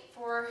weight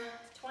for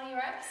 20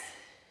 reps.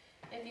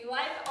 If you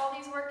like all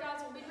these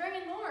workouts, we'll be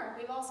bringing more.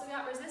 We've also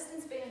got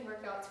resistance band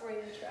workouts for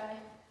you to try.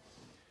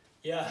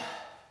 Yeah.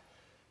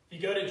 If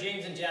you go to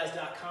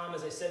jamesandjazz.com,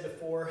 as I said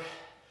before,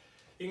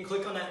 you can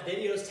click on that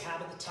videos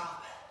tab at the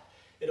top.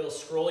 It'll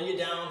scroll you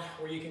down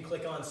where you can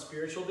click on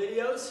spiritual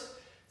videos.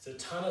 It's a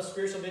ton of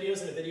spiritual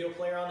videos and a video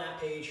player on that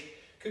page.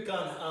 Click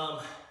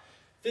on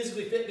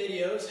physically fit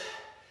videos,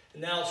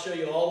 and that'll show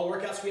you all the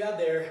workouts we have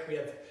there. We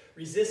have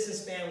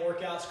resistance band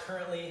workouts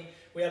currently.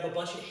 We have a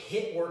bunch of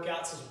HIIT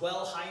workouts as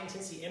well, high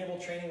intensity interval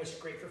training, which is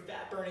great for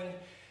fat burning.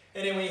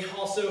 And then we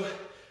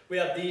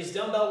have these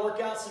dumbbell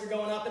workouts that are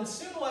going up, and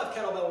soon we'll have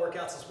kettlebell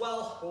workouts as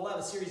well. We'll have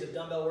a series of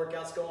dumbbell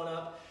workouts going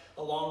up,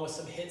 along with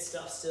some HIIT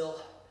stuff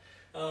still.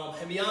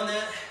 And beyond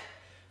that,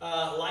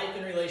 life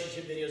and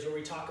relationship videos where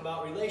we talk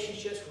about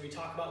relationships, where we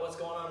talk about what's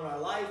going on in our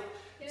life.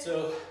 Yeah.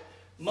 So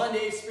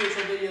Monday,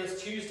 spiritual videos,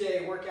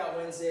 Tuesday, workout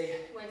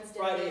Wednesday, Wednesday,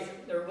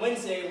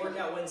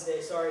 workout Wednesday,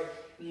 sorry.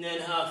 And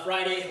then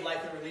Friday,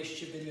 life and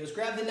relationship videos.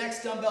 Grab the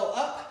next dumbbell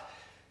up.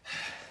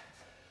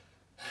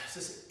 Is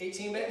this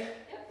 18, babe?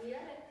 Yep, we got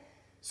it.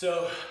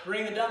 So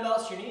bring the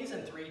dumbbells to your knees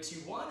in 3,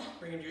 2, 1.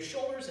 Bring them to your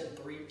shoulders in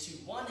 3, 2,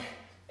 1.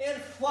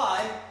 And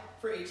fly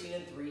for 18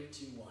 in 3,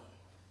 2, 1.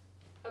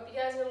 Hope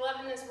you guys are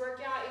loving this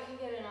workout. You can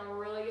get in a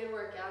really good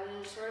workout in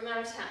a short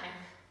amount of time.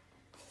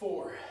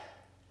 4,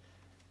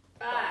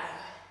 5,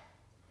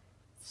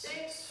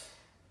 6,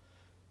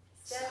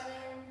 7,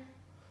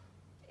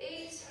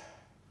 8,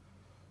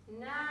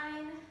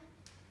 9,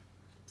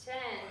 10,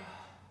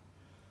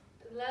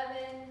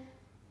 11,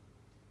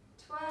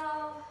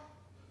 12,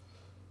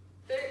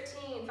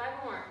 13,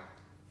 5 more,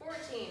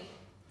 14,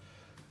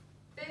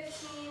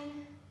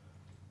 15,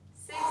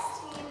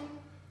 16,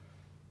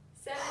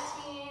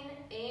 17,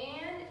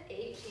 and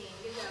 18.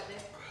 Good job,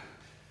 Nick.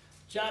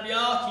 Job,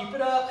 y'all. Keep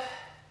it up.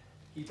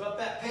 Keep up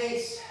that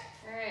pace.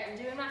 All right, I'm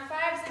doing my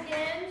 5s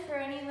again for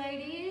any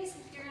ladies.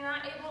 If you're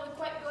not able to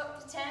quite go up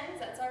to 10s,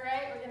 that's all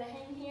right. We're going to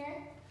hang here.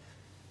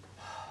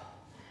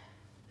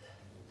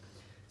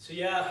 So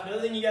yeah,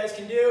 another thing you guys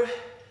can do,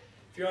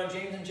 if you're on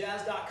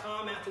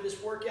jamesandjazz.com after this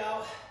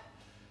workout,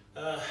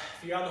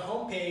 if you're on the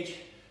home page,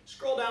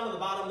 scroll down to the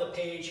bottom of the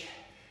page,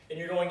 and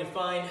you're going to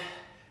find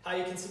how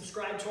you can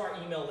subscribe to our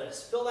email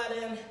list. Fill that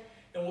in,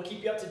 and we'll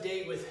keep you up to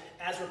date with,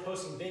 as we're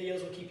posting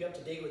videos, we'll keep you up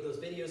to date with those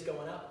videos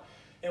going up.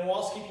 And we'll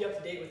also keep you up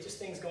to date with just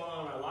things going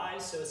on in our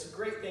lives. So it's a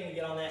great thing to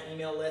get on that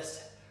email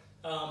list.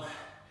 And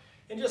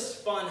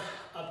just fun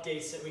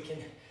updates that we can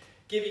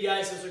give you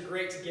guys. Those are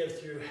great to give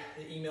through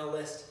the email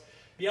list.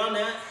 Beyond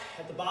that,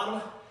 at the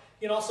bottom,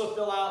 you can also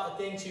fill out a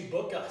thing to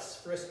book us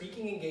for a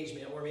speaking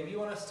engagement, or maybe you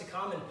want us to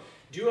come and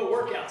do a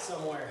workout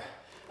somewhere.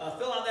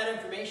 Fill out that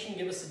information,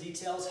 give us the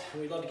details,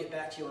 and we'd love to get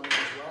back to you on that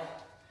as well.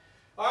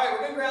 All right, we're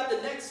going to grab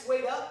the next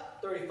weight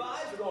up,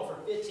 35. We're going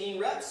for 15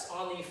 reps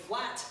on the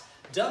flat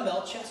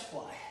dumbbell chest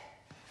fly.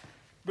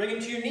 Bring them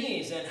to your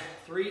knees in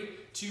 3,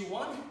 2,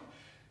 1.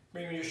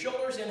 Bring them to your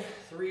shoulders in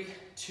 3,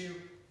 2,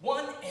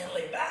 1. And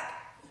lay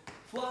back.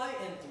 Fly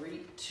in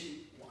 3, 2,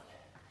 1.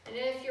 And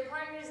if your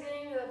partner is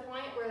getting to the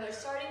point where they're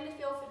starting to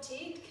feel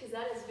fatigued, because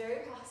that is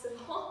very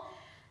possible,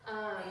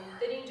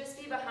 then you just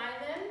be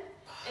behind them.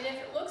 And if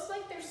it looks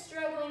like they're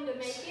struggling to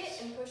make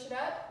it and push it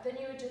up, then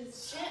you would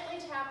just gently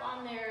tap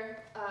on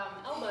their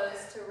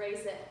elbows to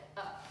raise it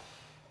up.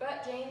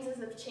 But James is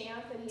a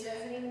champ and he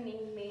doesn't even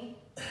need me.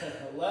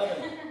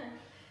 11,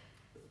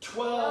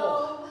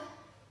 12,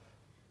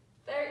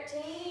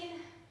 13,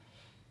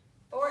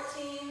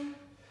 14,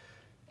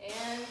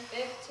 and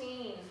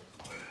 15.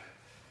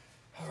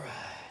 All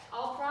right.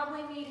 I'll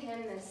probably need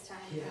him this time.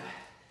 Yeah.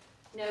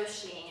 No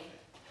shame.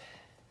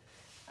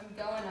 I'm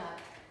going up.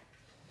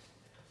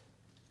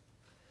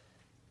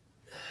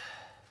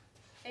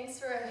 Thanks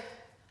for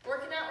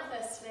working out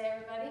with us today,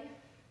 everybody.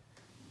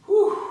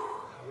 Whew.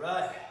 All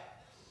right.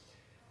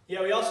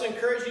 Yeah, we also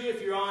encourage you,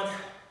 if you're on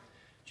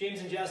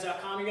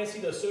jamesandjazz.com, you're going to see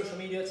those social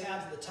media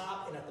tabs at the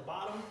top and at the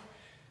bottom.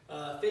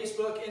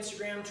 Facebook,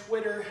 Instagram,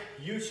 Twitter,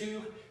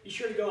 YouTube. Be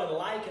sure to go and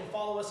like and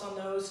follow us on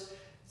those.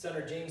 It's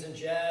under James and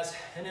Jazz.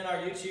 And then our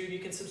YouTube, you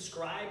can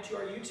subscribe to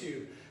our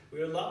YouTube. We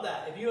would love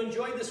that. If you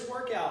enjoyed this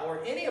workout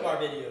or any of our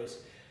videos,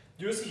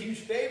 do us a huge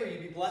favor.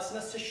 You'd be blessing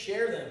us to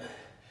share them.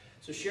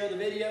 So share the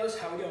videos.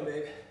 How we doing,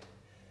 babe?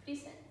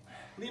 Decent.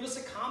 Leave us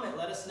a comment.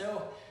 Let us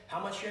know how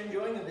much you're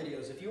enjoying the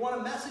videos. If you want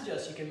to message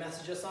us, you can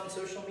message us on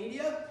social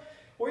media,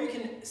 or you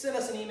can send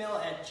us an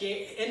email at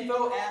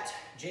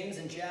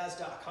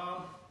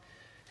info@jamesandjazz.com.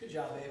 Good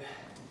job, babe.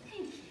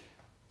 Thank you.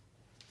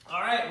 All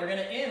right, we're going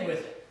to end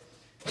with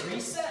 3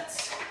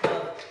 sets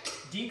of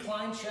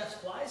decline chest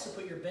fly, so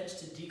put your bench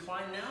to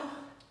decline now.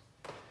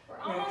 We're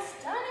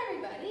almost done,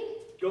 everybody.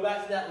 Go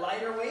back to that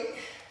lighter weight.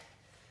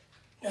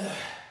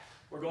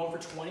 We're going for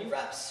 20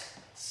 reps.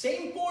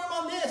 Same form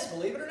on this,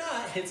 believe it or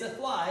not, it's a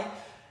fly,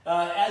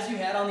 as you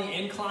had on the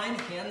incline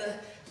and the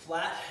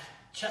flat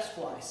chest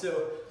fly.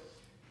 So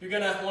you're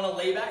gonna wanna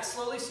lay back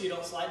slowly so you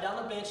don't slide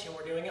down the bench, and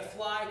we're doing a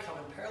fly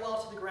coming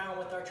parallel to the ground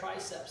with our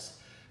triceps.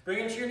 Bring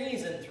them to your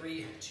knees in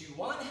 3, 2,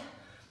 1.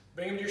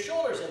 Bring them to your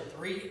shoulders in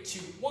 3, 2,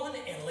 1,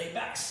 and lay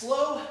back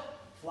slow.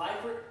 Fly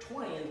for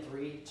 20 in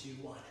 3, 2,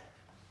 1.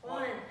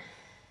 1,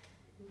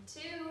 2,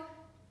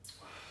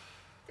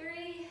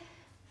 3,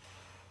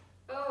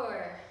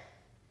 4,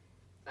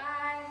 5,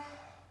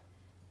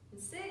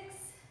 6,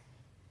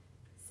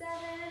 7,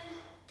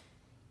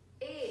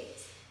 8,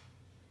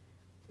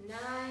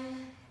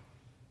 9,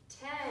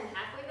 10.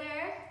 Halfway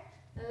there.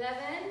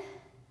 11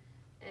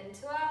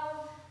 and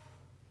 12,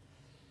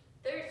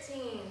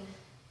 13,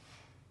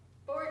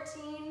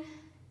 14,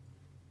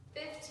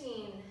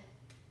 15,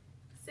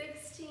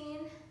 16,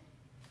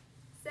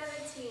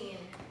 17,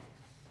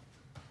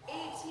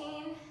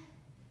 18,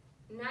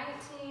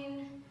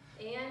 19,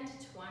 and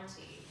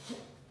 20.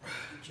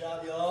 Good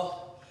job,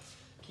 y'all.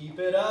 Keep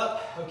it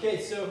up.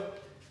 Okay, so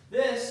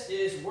this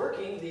is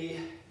working the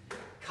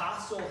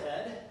costal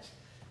head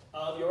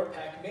of your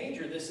pec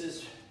major. This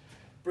is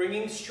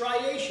bringing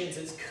striations.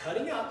 It's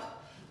cutting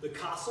up the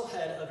costal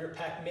head of your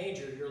pec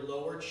major, your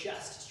lower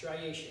chest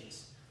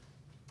striations.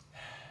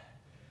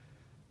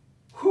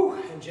 Whew,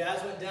 and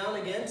Jazz went down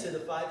again to the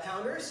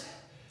 5-pounders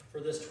for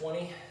this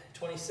 20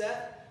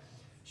 set.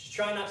 She's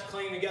trying not to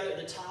cling together at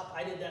the top.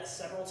 I did that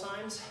several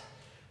times.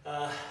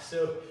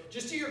 So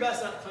just do your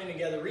best not to cling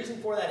together. The reason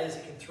for that is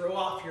it can throw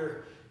off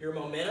your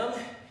momentum,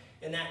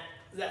 and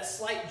that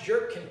slight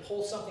jerk can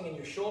pull something in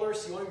your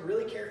shoulders. So you want to be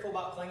really careful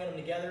about clanging them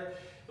together.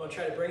 You want to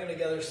try to bring them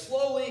together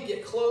slowly,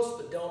 get close,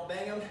 but don't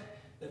bang them.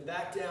 Then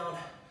back down,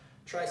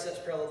 triceps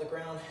parallel to the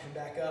ground, and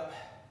back up,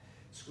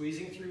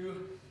 squeezing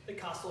through the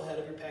costal head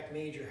of your pec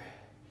major.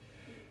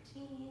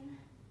 18,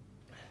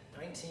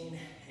 19,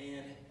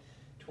 and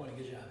 20.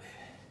 Good job.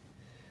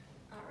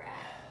 all right.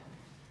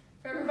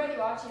 For everybody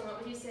watching, what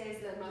would you say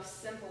is the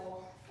most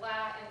simple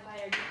flat incline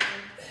or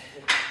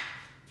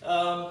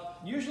decline?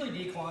 Usually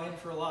decline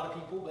for a lot of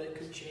people, but it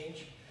could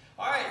change.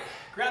 All right,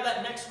 grab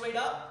that next weight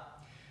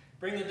up.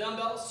 Bring the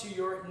dumbbells to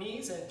your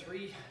knees in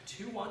 3,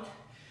 2, 1.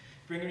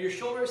 Bring them to your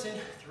shoulders in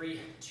 3,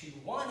 2,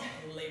 1,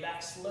 and lay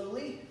back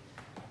slowly.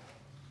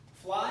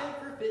 Fly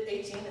for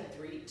 18 and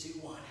 3, 2,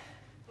 1.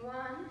 1,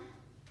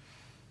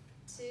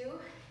 2,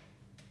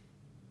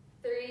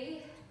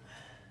 3,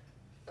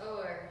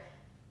 4,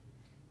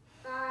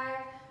 5,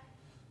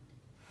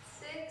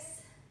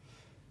 6,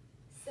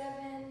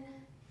 7,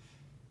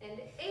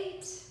 and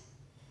 8,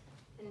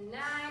 and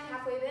 9.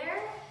 Halfway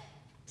there.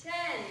 10,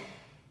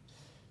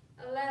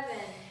 11,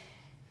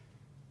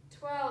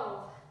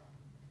 12,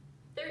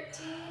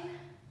 13,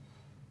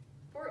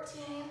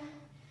 14,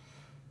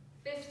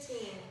 15,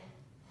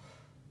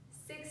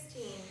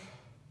 16,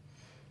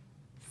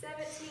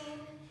 17,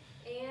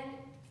 and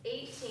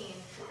 18.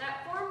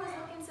 That form was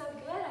looking so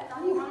good, I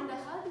thought you wanted to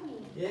hug me.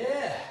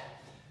 Yeah.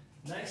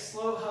 Nice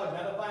slow hug,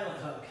 not a violent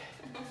hug.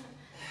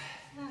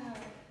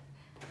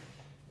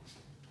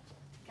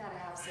 Gotta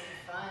have some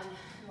fun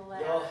in the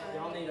lab.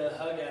 Y'all need a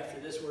hug after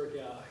this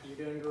workout. You're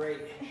doing great.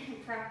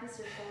 Practice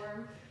your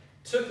form.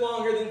 Took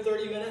longer than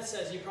 30 minutes,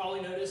 as you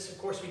probably noticed. Of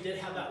course, we did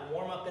have that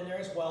warm-up in there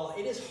as well.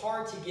 It is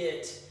hard to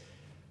get,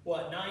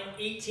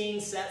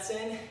 18 sets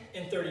in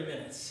 30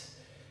 minutes.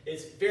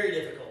 It's very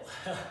difficult.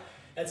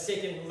 That's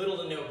taking little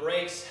to no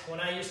breaks. When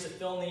I used to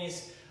film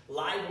these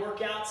live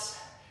workouts,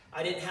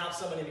 I didn't have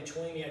someone in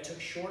between me. I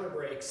took shorter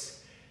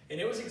breaks, and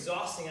it was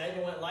exhausting. I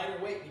even went lighter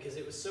weight because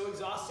it was so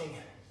exhausting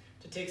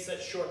to take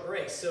such short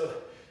breaks. So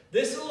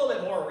this is a little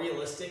bit more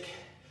realistic,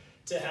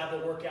 to have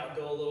the workout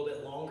go a little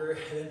bit longer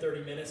than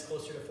 30 minutes,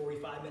 closer to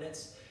 45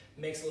 minutes.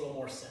 Makes a little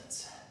more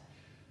sense.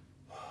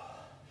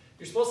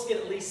 You're supposed to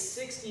get at least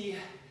 60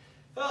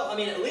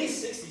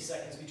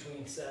 seconds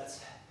between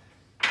sets,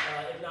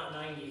 if not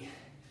 90.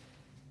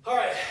 All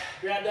right,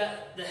 grab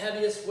the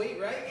heaviest weight,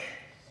 right?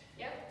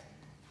 Yep.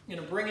 You're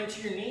gonna bring them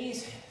to your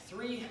knees.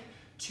 3,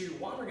 2,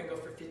 1. We're gonna go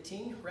for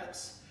 15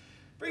 reps.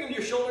 Bring them to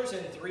your shoulders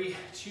in 3,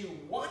 2,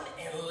 1,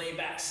 and lay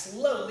back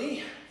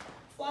slowly.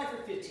 Fly for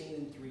 15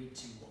 in 3,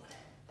 2, 1.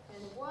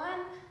 And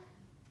 1,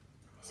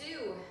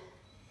 2,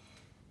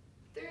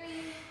 3,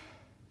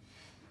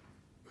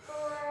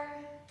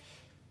 4,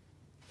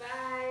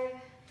 5,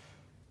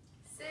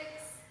 6,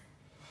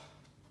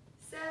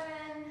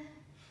 7,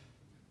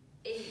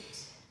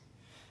 8,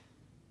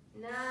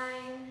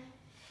 9,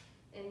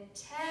 and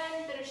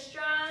 10. Finish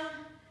strong.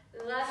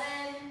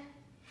 11,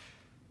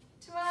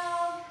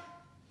 12,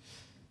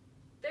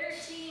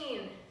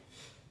 13,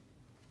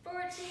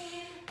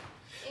 14,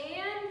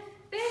 and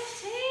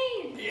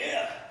 15.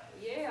 Yeah.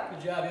 Yeah.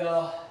 Good job,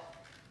 y'all.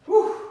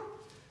 Whew.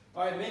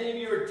 All right, many of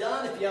you are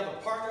done. If you have a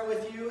partner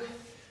with you,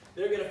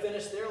 they're gonna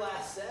finish their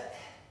last set.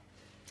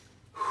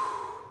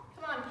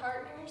 Come on,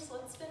 partners,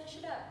 let's finish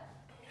it up.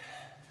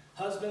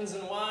 husbands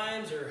and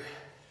wives or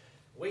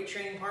weight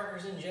training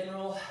partners in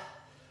general.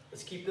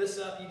 Let's keep this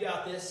up. You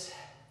got this.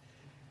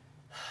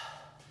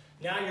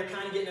 Now you're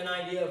kind of getting an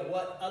idea of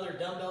what other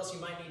dumbbells you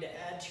might need to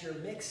add to your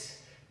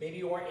mix. Maybe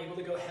you weren't able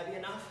to go heavy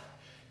enough.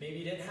 Maybe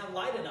you didn't have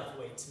light enough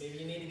weights. Maybe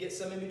you need to get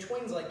some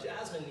in-betweens like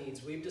Jasmine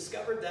needs. We've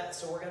discovered that,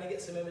 so we're going to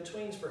get some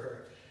in-betweens for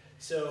her.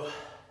 So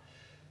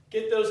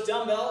get those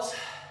dumbbells,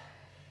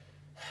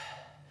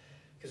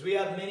 because we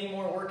have many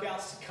more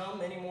workouts to come,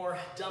 many more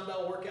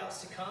dumbbell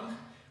workouts to come.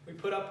 We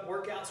put up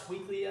workouts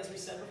weekly, as we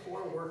said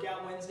before.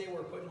 Workout Wednesday,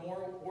 we're putting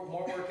more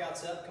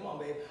workouts up. Come on,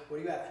 babe. What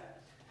do you got?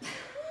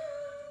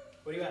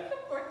 What do you got?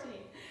 14.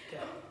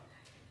 Okay.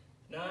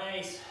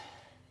 Nice.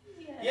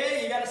 Yes.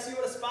 Yeah, you got to see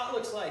what a spot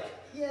looks like.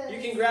 Yes. You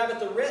can grab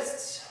at the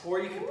wrists, or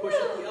you can push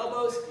at the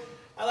elbows.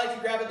 I like to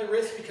grab at the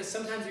wrists because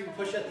sometimes you can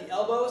push at the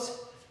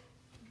elbows.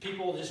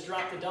 People will just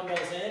drop the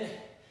dumbbells in.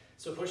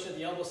 So pushing at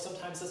the elbows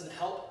sometimes doesn't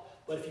help.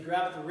 But if you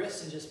grab at the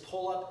wrists and just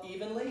pull up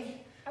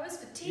evenly, I was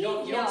fatigued. you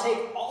don't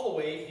take all the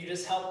weight, you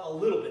just help a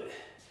little bit.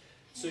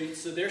 So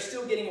they're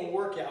still getting a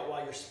workout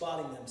while you're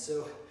spotting them.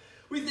 So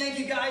we thank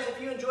you guys.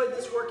 If you enjoyed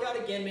this workout,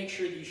 again, make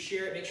sure you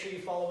share it. Make sure you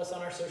follow us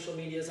on our social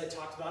media, as I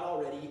talked about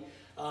already.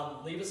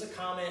 Leave us a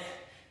comment.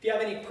 If you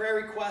have any prayer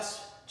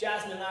requests,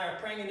 Jasmine and I are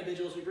praying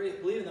individuals. We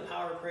believe in the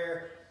power of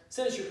prayer.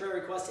 Send us your prayer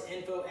request to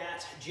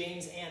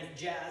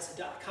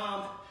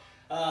info@jamesandjazz.com.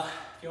 If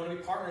you want to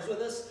be partners with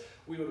us,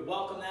 we would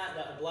welcome that.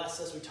 That would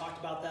bless us. We talked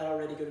about that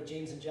already. Go to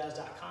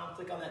jamesandjazz.com.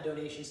 Click on that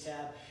donations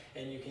tab,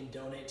 and you can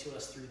donate to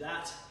us through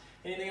that.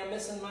 Anything I'm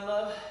missing, my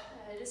love?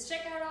 Just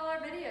check out all our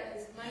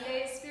videos.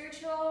 Monday is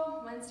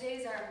spiritual,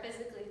 Wednesdays are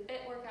physically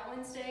fit workout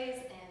Wednesdays,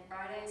 and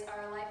Fridays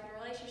are life and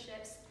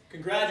relationships.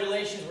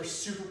 Congratulations. We're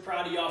super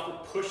proud of y'all for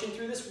pushing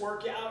through this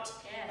workout.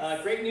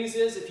 Yes. Great news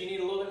is if you need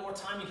a little bit more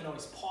time, you can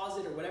always pause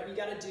it or whatever you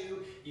got to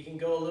do. You can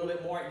go a little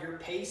bit more at your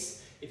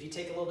pace. If you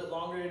take a little bit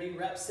longer to do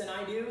reps than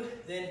I do,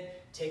 then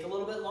take a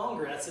little bit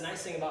longer. That's the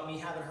nice thing about me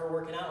having her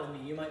working out with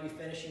me. You might be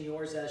finishing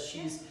yours as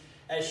she's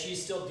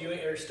still doing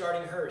or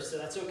starting hers, so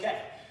that's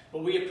okay.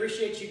 But we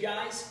appreciate you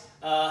guys.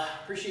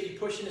 Appreciate you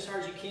pushing as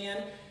hard as you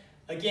can.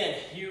 Again,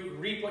 you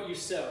reap what you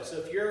sow. So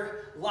if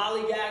you're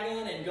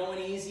lollygagging and going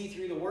easy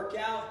through the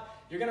workout,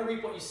 you're going to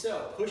reap what you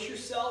sow. Push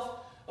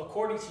yourself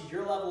according to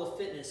your level of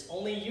fitness.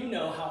 Only you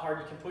know how hard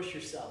you can push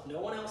yourself. No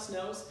one else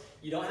knows.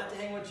 You don't have to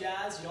hang with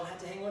Jazz. You don't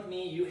have to hang with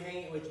me. You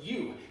hang with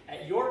you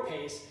at your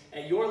pace,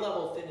 at your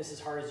level of fitness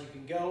as hard as you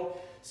can go.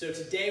 So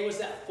today was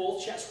that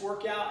full chest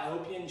workout. I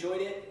hope you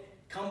enjoyed it.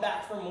 Come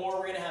back for more.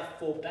 We're going to have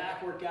full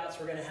back workouts.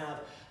 We're going to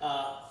have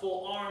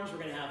full arms. We're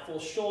going to have full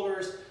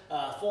shoulders,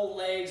 full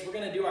legs. We're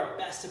going to do our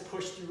best to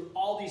push through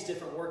all these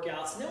different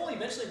workouts. And then we'll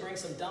eventually bring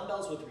some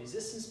dumbbells with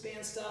resistance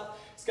band stuff.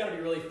 It's going to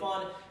be really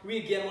fun. We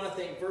again want to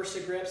thank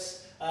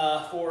VersaGrips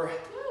for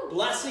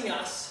blessing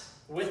us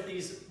with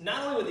these,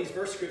 not only with these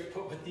VersaGrips,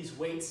 but with these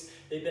weights.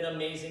 They've been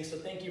amazing. So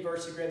thank you,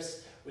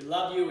 VersaGrips. We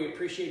love you. We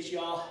appreciate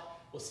y'all.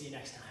 We'll see you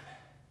next time.